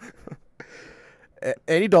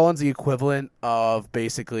 Andy Dalton's the equivalent of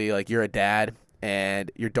basically like you're a dad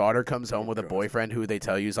and your daughter comes home with a boyfriend who they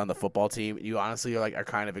tell you is on the football team. You honestly are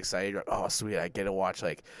kind of excited. You're like, oh, sweet, I get to watch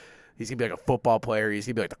like he's gonna be like a football player. He's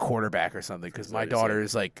gonna be like the quarterback or something because my daughter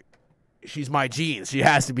is like, she's my genes. She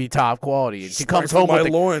has to be top quality. And she comes home with my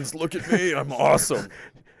loins. Look at me, I'm awesome.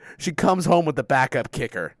 She comes home with the backup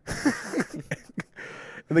kicker.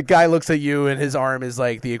 And the guy looks at you, and his arm is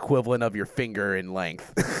like the equivalent of your finger in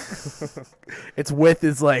length. Its width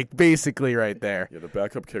is like basically right there. Yeah, the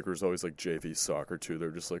backup kicker is always like JV soccer too. They're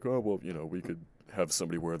just like, oh well, we could have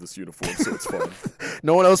somebody wear this uniform, so it's fun.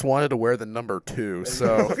 No one else wanted to wear the number 2,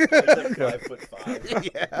 so it's like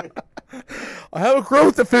 5'5". Yeah, I have a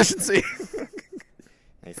growth deficiency.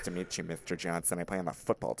 Nice to meet you, Mr. Johnson. I play on the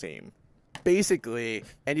football team. Basically,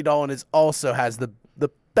 Andy Dalton also has the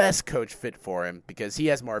best coach fit for him because he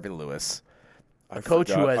has Marvin Lewis, a coach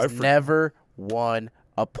who has never won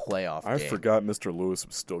a playoff game. I forgot Mr. Lewis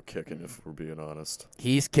was still kicking, if we're being honest.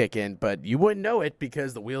 He's kicking, but you wouldn't know it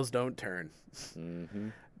because the wheels don't turn. Mm-hmm.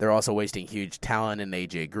 They're also wasting huge talent in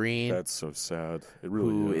A.J. Green. That's so sad. It really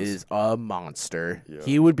who is a monster. Yeah.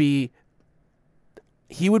 He would be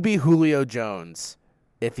Julio Jones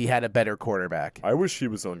if he had a better quarterback. I wish he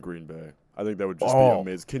was on Green Bay. I think that would just be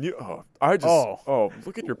amazing. Can you?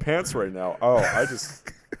 Look at your pants right now. I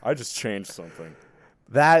just changed something.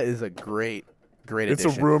 That is a great It's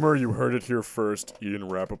addition. a rumor. You heard it here first. Ian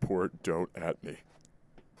Rappaport, don't at me.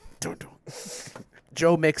 Don't.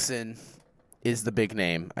 Joe Mixon is the big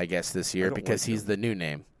name, I guess, this year because he's the new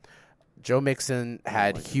name. Joe Mixon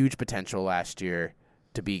had huge potential last year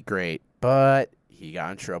to be great, but he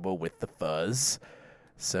got in trouble with the fuzz.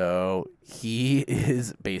 So he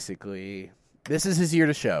is basically, this is his year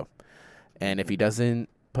to show. And if he doesn't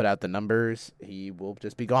put out the numbers, he will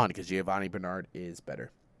just be gone because Giovanni Bernard is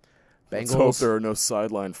better. Bengals, Let's hope there are no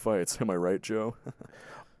sideline fights. Am I right, Joe?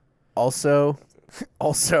 Also,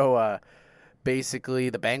 basically,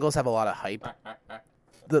 the Bengals have a lot of hype.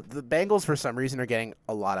 The Bengals, for some reason, are getting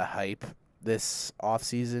a lot of hype this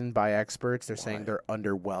offseason by experts. They're saying they're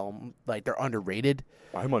underwhelmed, like they're underrated.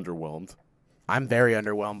 I'm underwhelmed. I'm very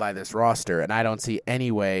underwhelmed by this roster, and I don't see any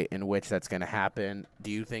way in which that's going to happen. Do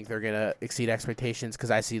you think they're going to exceed expectations? Because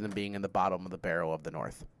I see them being in the bottom of the barrel of the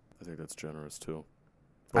North. I think that's generous, too.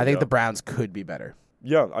 I think the Browns could be better.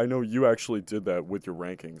 Yeah, I know you actually did that with your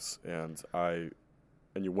rankings, and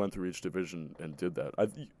you went through each division and did that.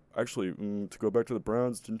 Actually, to go back to the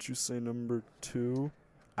Browns, didn't you say number 2?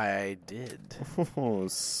 I did. Oh,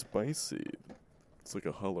 spicy. It's like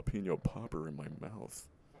a jalapeno popper in my mouth.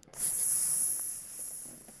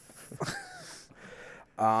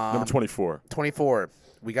 Number 24. 24.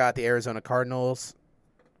 We got the Arizona Cardinals.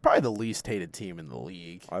 Probably the least hated team in the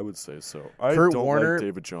league. I would say so. I Kurt don't Warner, like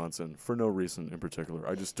David Johnson for no reason in particular.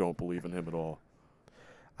 I just don't believe in him at all.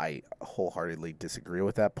 I wholeheartedly disagree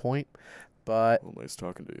with that point. But well, nice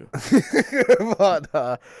talking to you.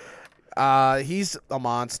 but he's a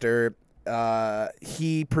monster.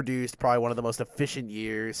 He produced probably one of the most efficient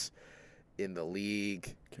years in the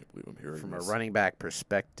league. Can't believe I'm hearing From this. a running back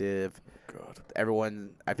perspective. God.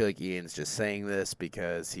 Everyone, I feel like Ian's just saying this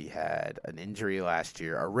because he had an injury last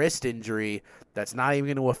year, a wrist injury that's not even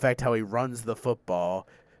going to affect how he runs the football.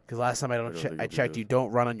 Because last time I checked, you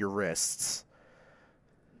don't run on your wrists.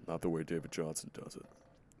 Not the way David Johnson does it.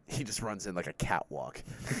 He just runs in like a catwalk.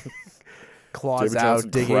 Claws David out, Johnson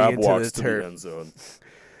digging crab into walks the to turf. the end zone.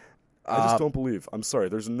 I just don't believe. I'm sorry.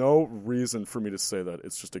 There's no reason for me to say that.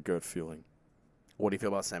 It's just a gut feeling. What do you feel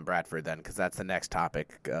about Sam Bradford then? Because that's the next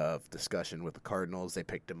topic of discussion with the Cardinals. They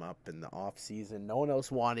picked him up in the offseason. No one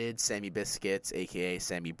else wanted Sammy Biscuits, a.k.a.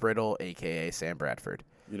 Sammy Brittle, a.k.a. Sam Bradford.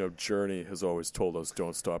 You know, Journey has always told us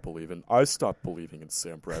don't stop believing. I stopped believing in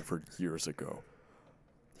Sam Bradford years ago.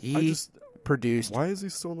 He produced. Why is he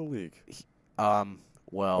still in the league?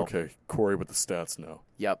 Well. Okay, Corey with the stats now.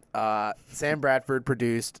 Yep. Sam Bradford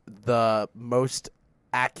produced the most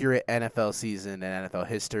accurate NFL season in NFL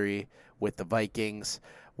history with the Vikings,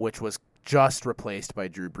 which was just replaced by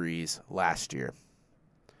Drew Brees last year.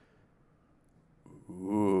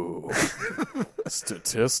 Ooh.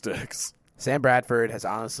 Statistics. Sam Bradford has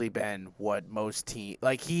honestly been what most teams...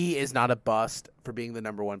 Like, he is not a bust for being the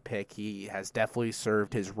number one pick. He has definitely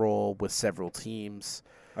served his role with several teams.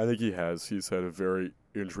 I think he has. He's had a very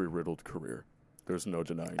injury-riddled career. There's no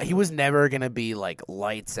denying He that. was never going to be, like,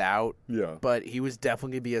 lights out. Yeah. But he was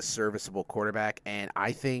definitely going to be a serviceable quarterback. And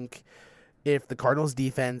I think if the Cardinals'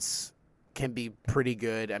 defense can be pretty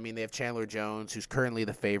good, I mean, they have Chandler Jones, who's currently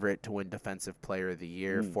the favorite to win Defensive Player of the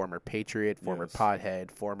Year, former Patriot, former pothead,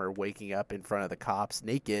 former waking up in front of the cops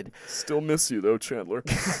naked. Still miss you, though, Chandler.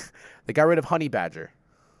 They got rid of Honey Badger.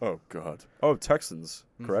 Oh, God. Oh, Texans,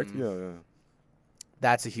 correct? Mm-hmm. Yeah.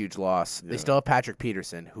 That's a huge loss. Yeah. They still have Patrick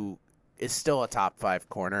Peterson, who is still a top 5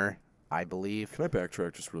 corner, I believe. Can I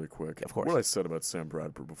backtrack just really quick? Of course. What I said about Sam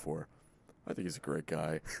Bradford before, I think he's a great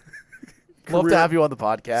guy. Love to have you on the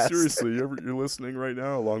podcast. Seriously, you're listening right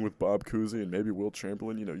now, along with Bob Cousy and maybe Will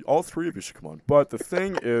Chamberlain. You know, all three of you should come on. But the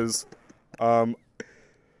thing is,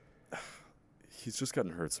 he's just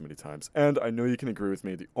gotten hurt so many times. And I know you can agree with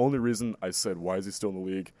me. The only reason I said, why is he still in the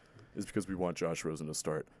league, is because we want Josh Rosen to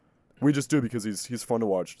start. We just do, because he's fun to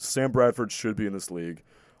watch. Sam Bradford should be in this league.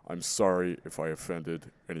 I'm sorry if I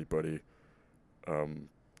offended anybody. The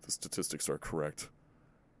statistics are correct.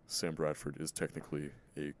 Sam Bradford is technically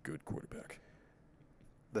a good quarterback.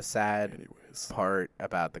 The sad part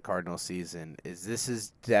about the Cardinals season is this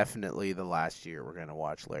is definitely the last year we're going to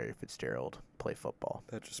watch Larry Fitzgerald play football.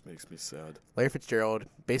 That just makes me sad. Larry Fitzgerald,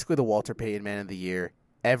 basically the Walter Payton Man of the Year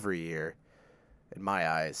every year, in my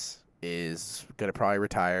eyes, is going to probably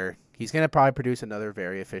retire. He's going to probably produce another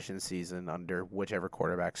very efficient season under whichever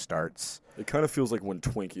quarterback starts. It kind of feels like when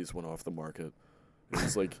Twinkies went off the market. It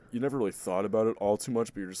was like you never really thought about it all too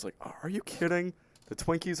much, but you're just like, oh, are you kidding? The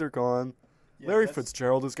Twinkies are gone. Yeah, Larry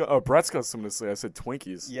Fitzgerald is gone. Oh, Brett's got something to say. I said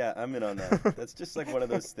Twinkies. Yeah, I'm in on that. That's just like one of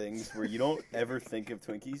those things where you don't ever think of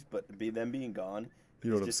Twinkies, but them being gone,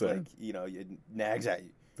 you know what I'm just saying? Like, it nags at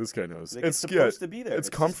you. This guy knows. Like, it's supposed to be there. It's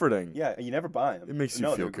comforting. Just, you never buy them. It makes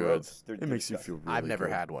you feel good. It makes you feel really I've never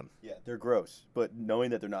good. had one. Yeah, they're gross, but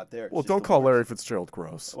knowing that they're not there. Well, don't call Larry Fitzgerald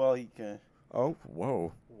gross. Well, he can. Oh,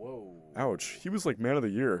 whoa. Ouch. He was like Man of the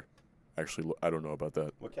Year. Actually, I don't know about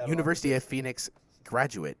that. University of Phoenix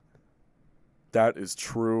graduate. That is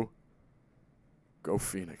true. Go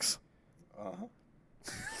Phoenix.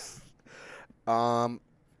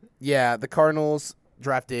 Yeah, the Cardinals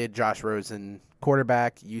drafted Josh Rosen,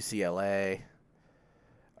 quarterback, UCLA.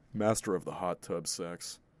 Master of the hot tub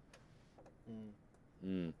sex.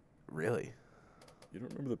 Really? You don't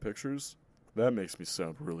remember the pictures? That makes me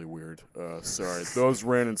sound really weird. Sorry. Those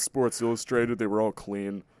ran in Sports Illustrated. They were all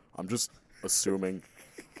clean. I'm just assuming.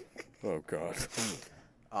 Oh, God.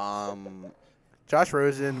 Josh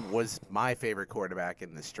Rosen was my favorite quarterback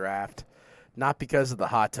in this draft. Not because of the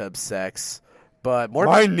hot tub sex, but more...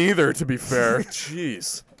 Mine neither, to be fair.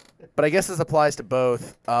 Jeez. But I guess this applies to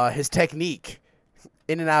both. His technique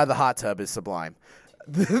in and out of the hot tub is sublime.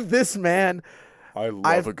 This man... I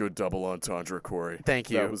love a good double entendre, Corey. Thank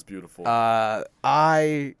you. That was beautiful.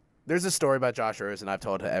 There's a story about Josh Rosen I've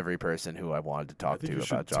told to every person who I wanted to talk to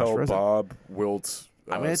about Josh Rosen. Tell Bob, Wilt.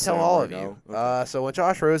 I'm going to tell all of right you. Okay. So when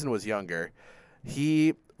Josh Rosen was younger,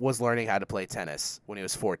 he was learning how to play tennis when he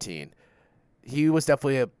was 14. He was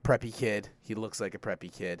definitely a preppy kid. He looks like a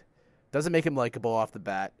preppy kid. Doesn't make him likable off the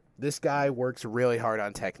bat. This guy works really hard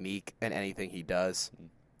on technique and anything he does.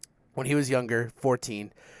 When he was younger,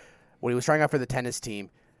 14, when he was trying out for the tennis team,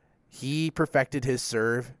 he perfected his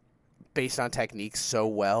serve based on technique so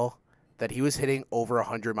well that he was hitting over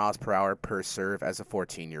 100 miles per hour per serve as a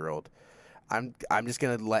 14-year-old. I'm just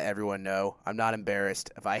gonna let everyone know I'm not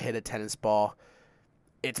embarrassed. If I hit a tennis ball,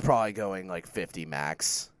 it's probably going like 50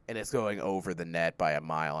 max, and it's going over the net by 1.5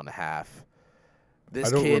 miles. This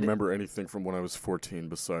I don't kid, remember anything from when I was 14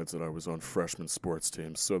 besides that I was on freshman sports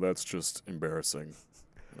teams, so that's just embarrassing.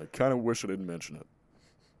 And I kind of wish I didn't mention it.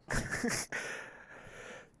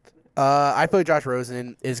 I feel like Josh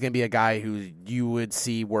Rosen is going to be a guy who you would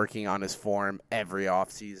see working on his form every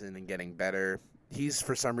offseason and getting better. He's,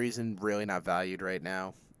 for some reason, really not valued right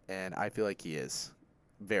now, and I feel like he is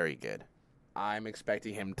very good. I'm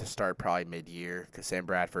expecting him to start probably mid-year because Sam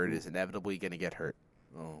Bradford is inevitably going to get hurt.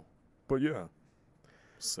 Oh. But yeah.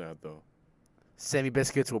 Sad, though. Sammy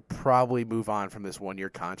Biscuits will probably move on from this one-year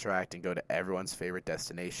contract and go to everyone's favorite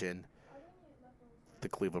destination, the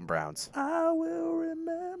Cleveland Browns. I will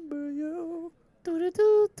remember you. Brett,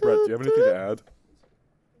 do you have anything to add?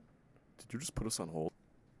 Did you just put us on hold?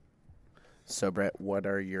 So, Brett, what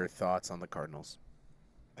are your thoughts on the Cardinals?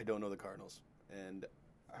 I don't know the Cardinals. And,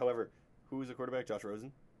 however, who was the quarterback? Josh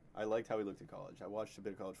Rosen? I liked how he looked in college. I watched a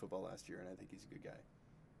bit of college football last year, and I think he's a good guy.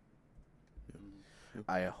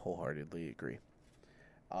 I wholeheartedly agree.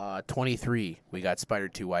 23, we got Spider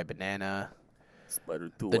 2Y Banana. Spider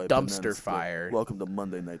 2Y The dumpster fire. Welcome to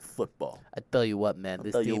Monday Night Football. I tell you what, man,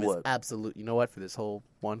 this tell you team is what. absolute. You know what? For this whole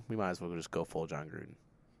one, we might as well just go full John Gruden.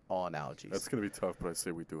 All analogies. That's going to be tough, but I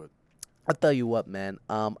say we do it. I'll tell you what, man.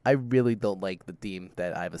 I really don't like the team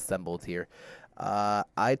that I've assembled here.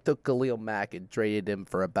 I took Khalil Mack and traded him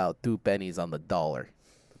for about 2 pennies on the dollar.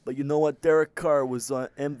 But you know what? Derek Carr was on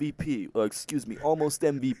almost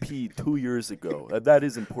MVP 2 years ago. That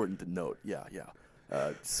is important to note. Yeah.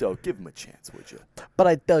 So give him a chance, would you? But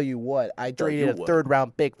I tell you what, I traded you a what.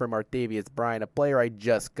 third-round pick for Martavius Bryant, a player I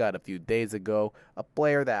just got a few days ago, a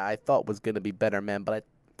player that I thought was going to be better, man. But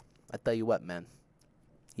I tell you what, man,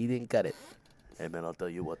 he didn't cut it. Hey, man, I'll tell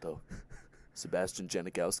you what, though. Sebastian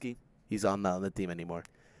Janikowski, He's not on the team anymore.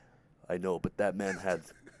 I know, but that man had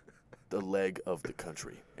the leg of the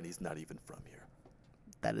country, and he's not even from here.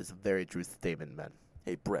 That is a very true statement, man.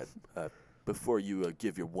 Hey, Brett, before you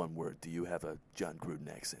give your one word, do you have a John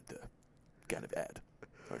Gruden accent to kind of add,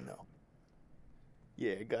 or no?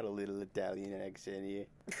 Yeah, I got a little Italian accent here.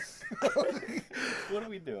 What are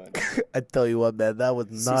we doing? I tell you what, man, that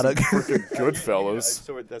was not a Freaking Goodfellas.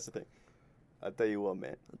 So that's the thing. I tell you what,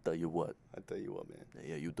 man. I'll tell you what. Man.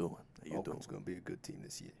 Yeah, you doing? You doing? Oakland's going to be a good team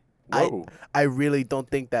this year. Whoa. I really don't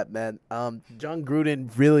think that, man. John Gruden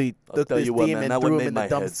really I'll took tell this you what, team man. and That threw would him make in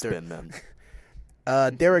the my head dumpster. spin,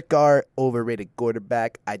 man. Derek Carr, overrated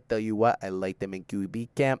quarterback. I tell you what, I liked him in QB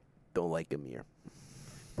camp. Don't like him here.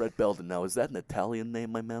 Brett Belden. Now, is that an Italian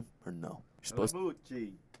name, my man, or no? You're supposed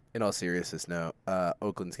to. In all seriousness, no.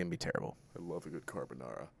 Oakland's going to be terrible. I love a good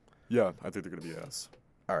carbonara. Yeah, I think they're going to be ass.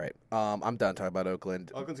 All right. I'm done talking about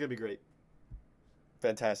Oakland. Oakland's going to be great.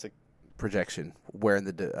 Fantastic. Projection. Where in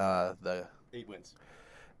the 8 wins.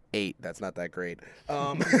 8. That's not that great.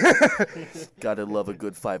 Gotta love a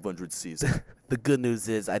good 500 season. The good news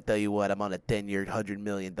is, I tell you what, I'm on a 10-year, $100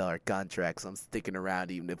 million contract, so I'm sticking around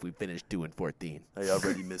even if we finish 2-14. I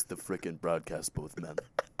already missed the frickin' broadcast booth, man.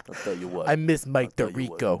 I'll tell you what. I miss Mike I'll tell you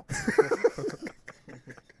DeRico.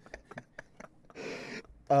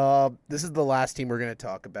 This is the last team we're going to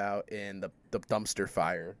talk about in the dumpster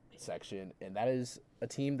fire section, and that is a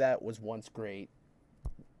team that was once great,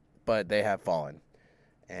 but they have fallen.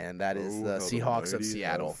 And that is the how Seahawks of mighty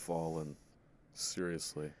Seattle. have fallen.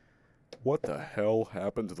 Seriously. What the hell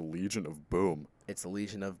happened to the Legion of Boom? It's a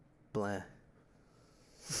Legion of blah.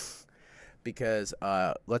 Because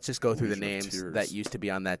let's just go through the Legion of names Tears. that used to be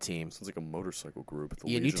on that team. Sounds like a motorcycle group. The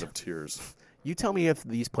Yeah, you Legion t- of Tears. You tell me if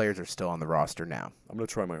these players are still on the roster now. I'm going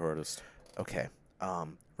to try my hardest. Okay.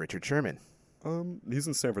 Richard Sherman, He's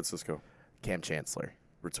in San Francisco. Cam Chancellor.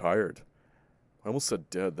 Retired. I almost said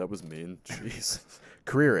dead. That was mean. Jeez.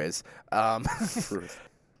 Career is. Truth.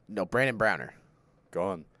 No, Brandon Browner.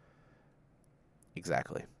 Gone.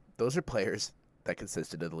 Exactly. Those are players that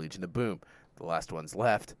consisted of the Legion of Boom. The last ones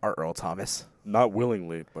left are Earl Thomas. Not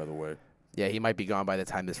willingly, by the way. Yeah, he might be gone by the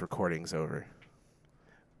time this recording's over.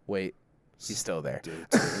 Wait, he's still there.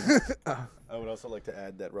 I would also like to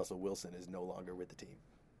add that Russell Wilson is no longer with the team.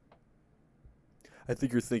 I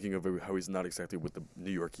think you're thinking of how he's not exactly with the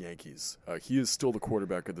New York Yankees. He is still the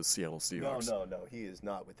quarterback of the Seattle Seahawks. No. He is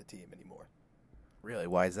not with the team anymore. Really?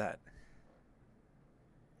 Why is that?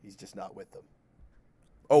 He's just not with them.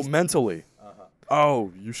 Oh, mentally. Uh-huh.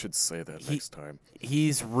 Oh, you should say that next time.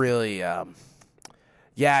 He's really,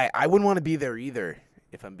 yeah, I wouldn't want to be there either,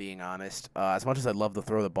 if I'm being honest. As much as I'd love to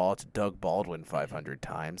throw the ball to Doug Baldwin 500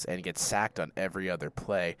 times and get sacked on every other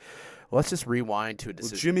play, let's just rewind to a Well,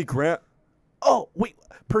 decision. Jimmy Grant. Oh, wait,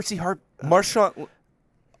 Percy Hart, Marshawn.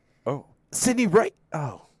 Oh. Sidney Wright.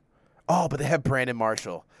 Oh, but they have Brandon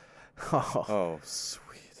Marshall. Oh,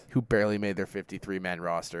 sweet. Who barely made their 53-man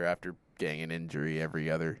roster after getting an injury every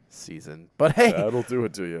other season. But hey, That'll do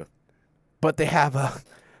it to you. but they have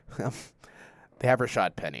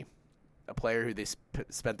Rashad Penny, a player who they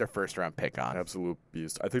spent their first-round pick on. Absolute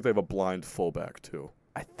beast. I think they have a blind fullback, too.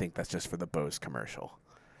 I think that's just for the Bose commercial.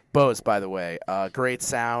 Bose, by the way, great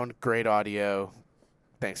sound, great audio.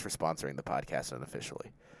 Thanks for sponsoring the podcast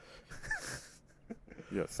unofficially.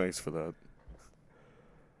 Yeah, thanks for that.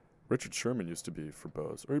 Richard Sherman used to be for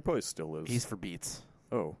Bose, or he probably still is. He's for Beats.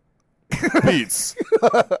 Oh. Beats.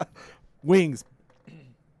 Wings.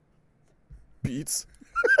 Beats.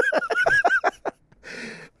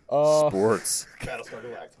 Sports.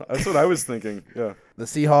 That's what I was thinking, yeah. The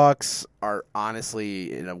Seahawks are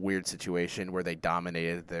honestly in a weird situation where they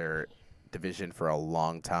dominated their division for a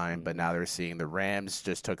long time, but now they're seeing the Rams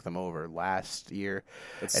just took them over last year.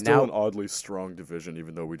 It's and still now, an oddly strong division,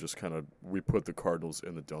 even though we put the Cardinals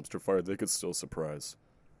in the dumpster fire. They could still surprise.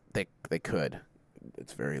 They could.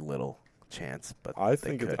 It's very little chance, but I they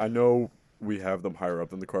think could. I know we have them higher up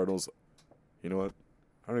than the Cardinals. You know what?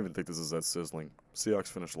 I don't even think this is that sizzling. Seahawks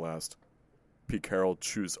finished last. Pete Carroll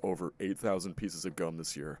chews over 8,000 pieces of gum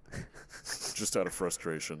this year, just out of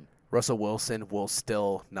frustration. Russell Wilson will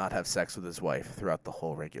still not have sex with his wife throughout the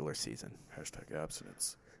whole regular season.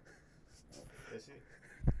 #abstinence.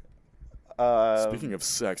 Speaking Speaking of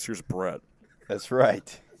sex, here's Bret. That's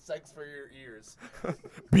right. Sex for your ears.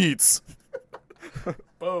 Beats.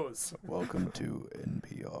 Bose. Welcome to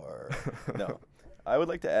NPR. No, I would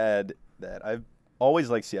like to add that I've always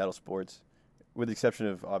liked Seattle sports, with the exception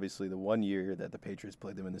of obviously the 1 year that the Patriots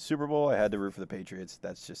played them in the Super Bowl. I had to root for the Patriots.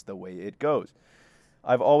 That's just the way it goes.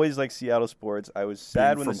 I've always liked Seattle sports. I was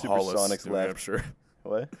sad when the Supersonics New left. Hampshire.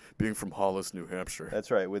 What? Being from Hollis, New Hampshire. That's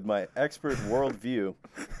right. With my expert worldview,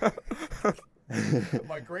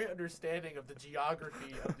 My great understanding of the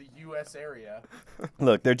geography of the U.S. area.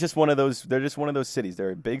 look, they're just one of those. They're just one of those cities.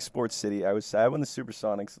 They're a big sports city. I was sad when the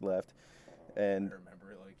Supersonics left, and I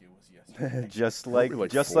remember it like it was yesterday. just Weren't we,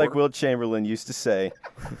 like like, 4? Will Chamberlain used to say,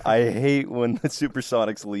 I hate when the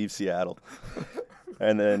Supersonics leave Seattle.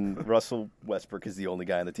 And then Russell Westbrook is the only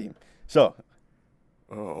guy on the team. So,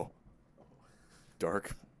 Oh.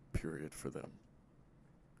 Dark period for them.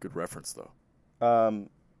 Good reference, though.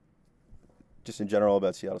 just in general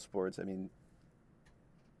about Seattle sports, I mean,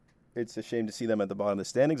 it's a shame to see them at the bottom of the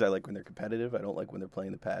standings. I like when they're competitive. I don't like when they're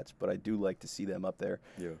playing the Pats, but I do like to see them up there.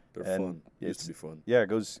 Yeah, they're And fun. Used it's- to be fun. Yeah, it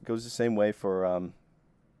goes the same way for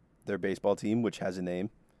their baseball team, which has a name,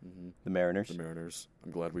 Mm-hmm. the Mariners. The Mariners. I'm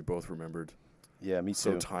glad we both remembered. Yeah, me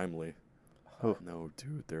So too. timely. Oh. No,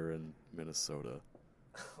 dude, they're in Minnesota.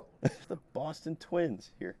 The Boston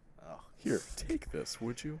Twins here. Here, take this,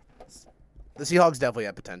 would you? The Seahawks definitely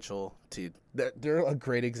have potential to. They're a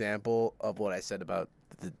great example of what I said about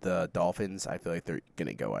the Dolphins. I feel like they're going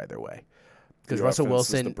to go either way because The Russell offense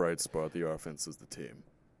is Wilson, the bright spot. The offense is the team.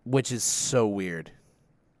 which is so weird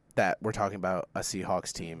that we're talking about a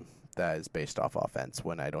Seahawks team that is based off offense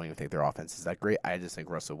when I don't even think their offense is that great. I just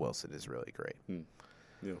think Russell Wilson is really great.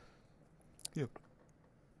 Yeah. Yeah.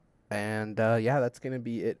 And that's going to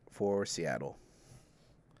be it for Seattle.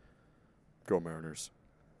 Go Mariners.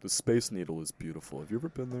 The Space Needle is beautiful. Have you ever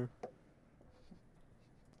been there?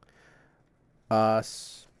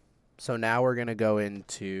 So now we're going to go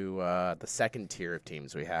into the second tier of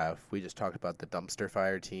teams we have. We just talked about the dumpster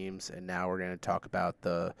fire teams, and now we're going to talk about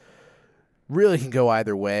the really can go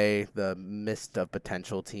either way, the mist of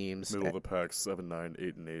potential teams. Middle of the pack, 7-9,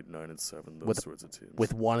 8-8, 9-7, those With- sorts of teams.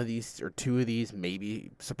 With one of these or two of these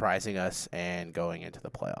maybe surprising us and going into the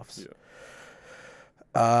playoffs.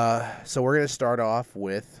 Yeah. So we're going to start off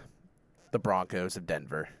with the Broncos of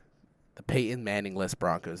Denver. The Peyton Manning-less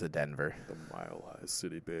Broncos of Denver. The Mile High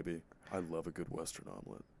City, baby. I love a good Western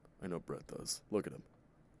omelet. I know Brett does. Look at him.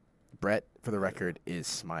 Brett, for the record, is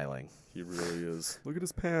smiling. He really is. Look at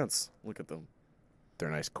his pants. Look at them. They're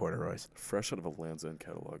nice corduroys. Fresh out of a Land's End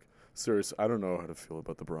catalog. Serious, I don't know how to feel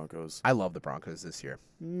about the Broncos. I love the Broncos this year.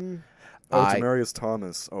 Oh, I- Demaryius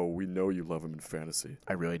Thomas. Oh, we know you love him in fantasy.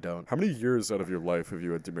 I really don't. How many years out of your life have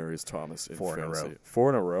you had Demaryius Thomas in 4 in a fantasy? row. 4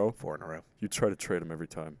 in a row? 4 in a row. You try to trade him every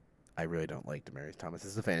time. I really don't like Demaryius Thomas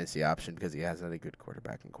as a fantasy option because he hasn't had a good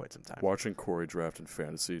quarterback in quite some time. Watching Corey draft in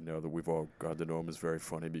fantasy, now that we've all got to know him, is very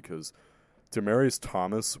funny because Demaryius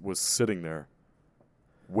Thomas was sitting there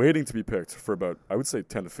waiting to be picked for about, I would say,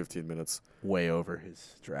 10 to 15 minutes. Way over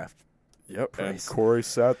his draft. Yep. And Price. Corey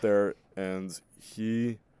sat there, and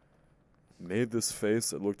he made this face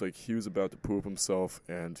that looked like he was about to poop himself,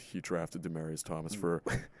 and he drafted Demaryius Thomas for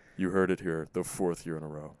You heard it here, the 4th year in a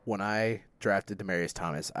row. When I drafted Demaryius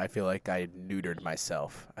Thomas, I feel like I neutered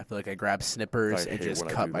myself. I feel like I grabbed snippers and just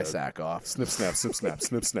cut my sack off. Snip, snap, snip, snap,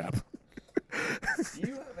 snip, snap. Do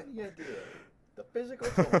you have any idea the physical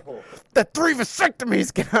toll that 3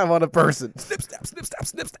 vasectomies can have on a person? Snip, snap, snip, snap,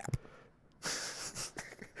 snip, snap.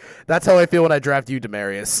 That's how I feel when I draft you,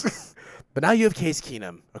 Demaryius. But now you have Case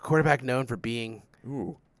Keenum, a quarterback known for being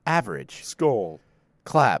average. Skull.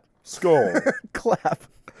 Clap. Skull. Clap.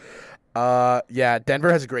 Yeah,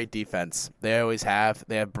 Denver has a great defense. They always have.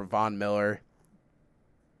 They have Von Miller.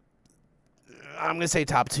 I'm going to say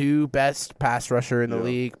top 2 best pass rusher in the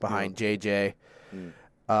league behind JJ.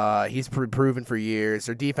 He's proven for years.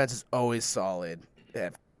 Their defense is always solid. They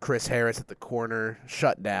have Chris Harris at the corner,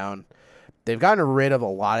 shut down. They've gotten rid of a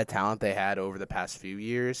lot of talent they had over the past few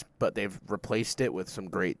years, but they've replaced it with some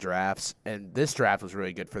great drafts. And this draft was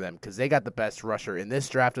really good for them because they got the best rusher in this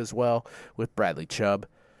draft as well with Bradley Chubb.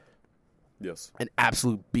 Yes. An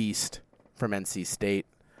absolute beast from NC State.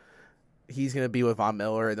 He's going to be with Von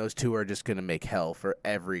Miller, and those two are just going to make hell for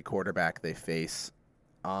every quarterback they face.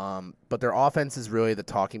 But their offense is really the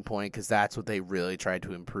talking point because that's what they really tried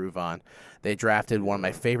to improve on. They drafted one of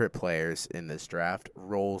my favorite players in this draft,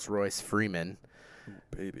 Rolls-Royce Freeman. Ooh,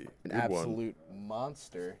 baby. An Good absolute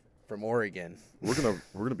monster from Oregon. We're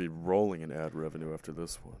gonna be rolling in ad revenue after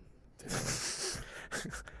this one.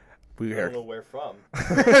 We I don't are, know where from.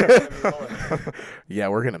 yeah,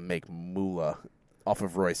 we're going to make moolah off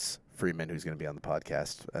of Royce Freeman, who's going to be on the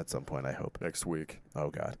podcast at some point, I hope. Next week. Oh,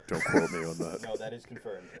 God. Don't quote me on that. No, that is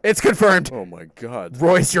confirmed. It's confirmed. Oh, my God.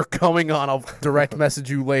 Royce, you're coming on. I'll direct message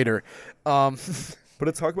you later. But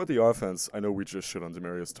to talk about the offense, I know we just shit on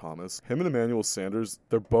Demaryius Thomas. Him and Emmanuel Sanders,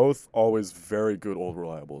 they're both always very good old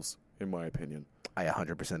reliables, in my opinion. I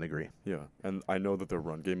 100% agree. Yeah, and I know that their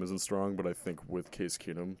run game isn't strong, but I think with Case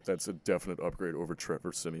Keenum, that's a definite upgrade over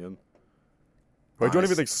Trevor Siemian. Who I don't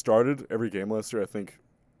even think started every game last year. I think,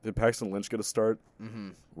 did Paxton Lynch get a start? Mm-hmm.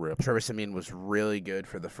 Rip. Trevor Siemian was really good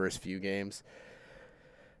for the first few games.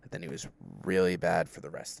 But then he was really bad for the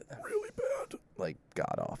rest of them. Really bad. Like,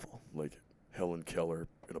 god-awful. Like Helen Keller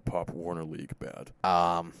in a Pop Warner League bad.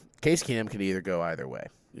 Case Keenum could either go either way.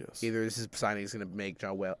 Yes. Either this signing is going to make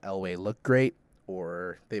John Elway look great,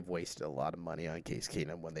 or they've wasted a lot of money on Case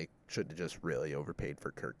Keenum when they should have just really overpaid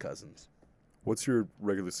for Kirk Cousins. What's your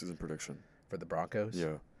regular season prediction? For the Broncos?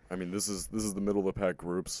 Yeah. I mean, this is the middle of the pack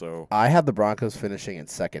group, so. I have the Broncos finishing in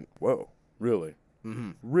second. Whoa. Really?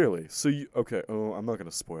 Mm-hmm. Really? So you okay? Oh, I'm not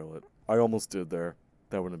gonna spoil it. I almost did there.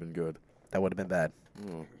 That wouldn't have been good. That would have been bad.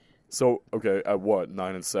 Oh. So okay, at what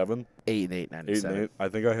 9 and 7? 8 and 8, 9 and 8 7. and 8. I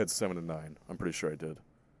think I had 7 and 9. I'm pretty sure I did.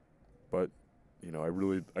 But you know, I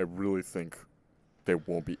really think they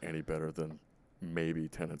won't be any better than maybe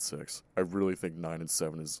 10 and 6. I really think 9 and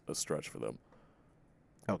 7 is a stretch for them.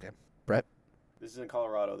 Okay. Brett? This is in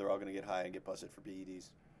Colorado. They're all going to get high and get busted for PEDs.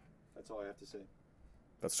 That's all I have to say.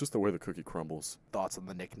 That's just the way the cookie crumbles. Thoughts on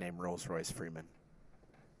the nickname Rolls-Royce Freeman?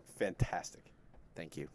 Fantastic. Thank you.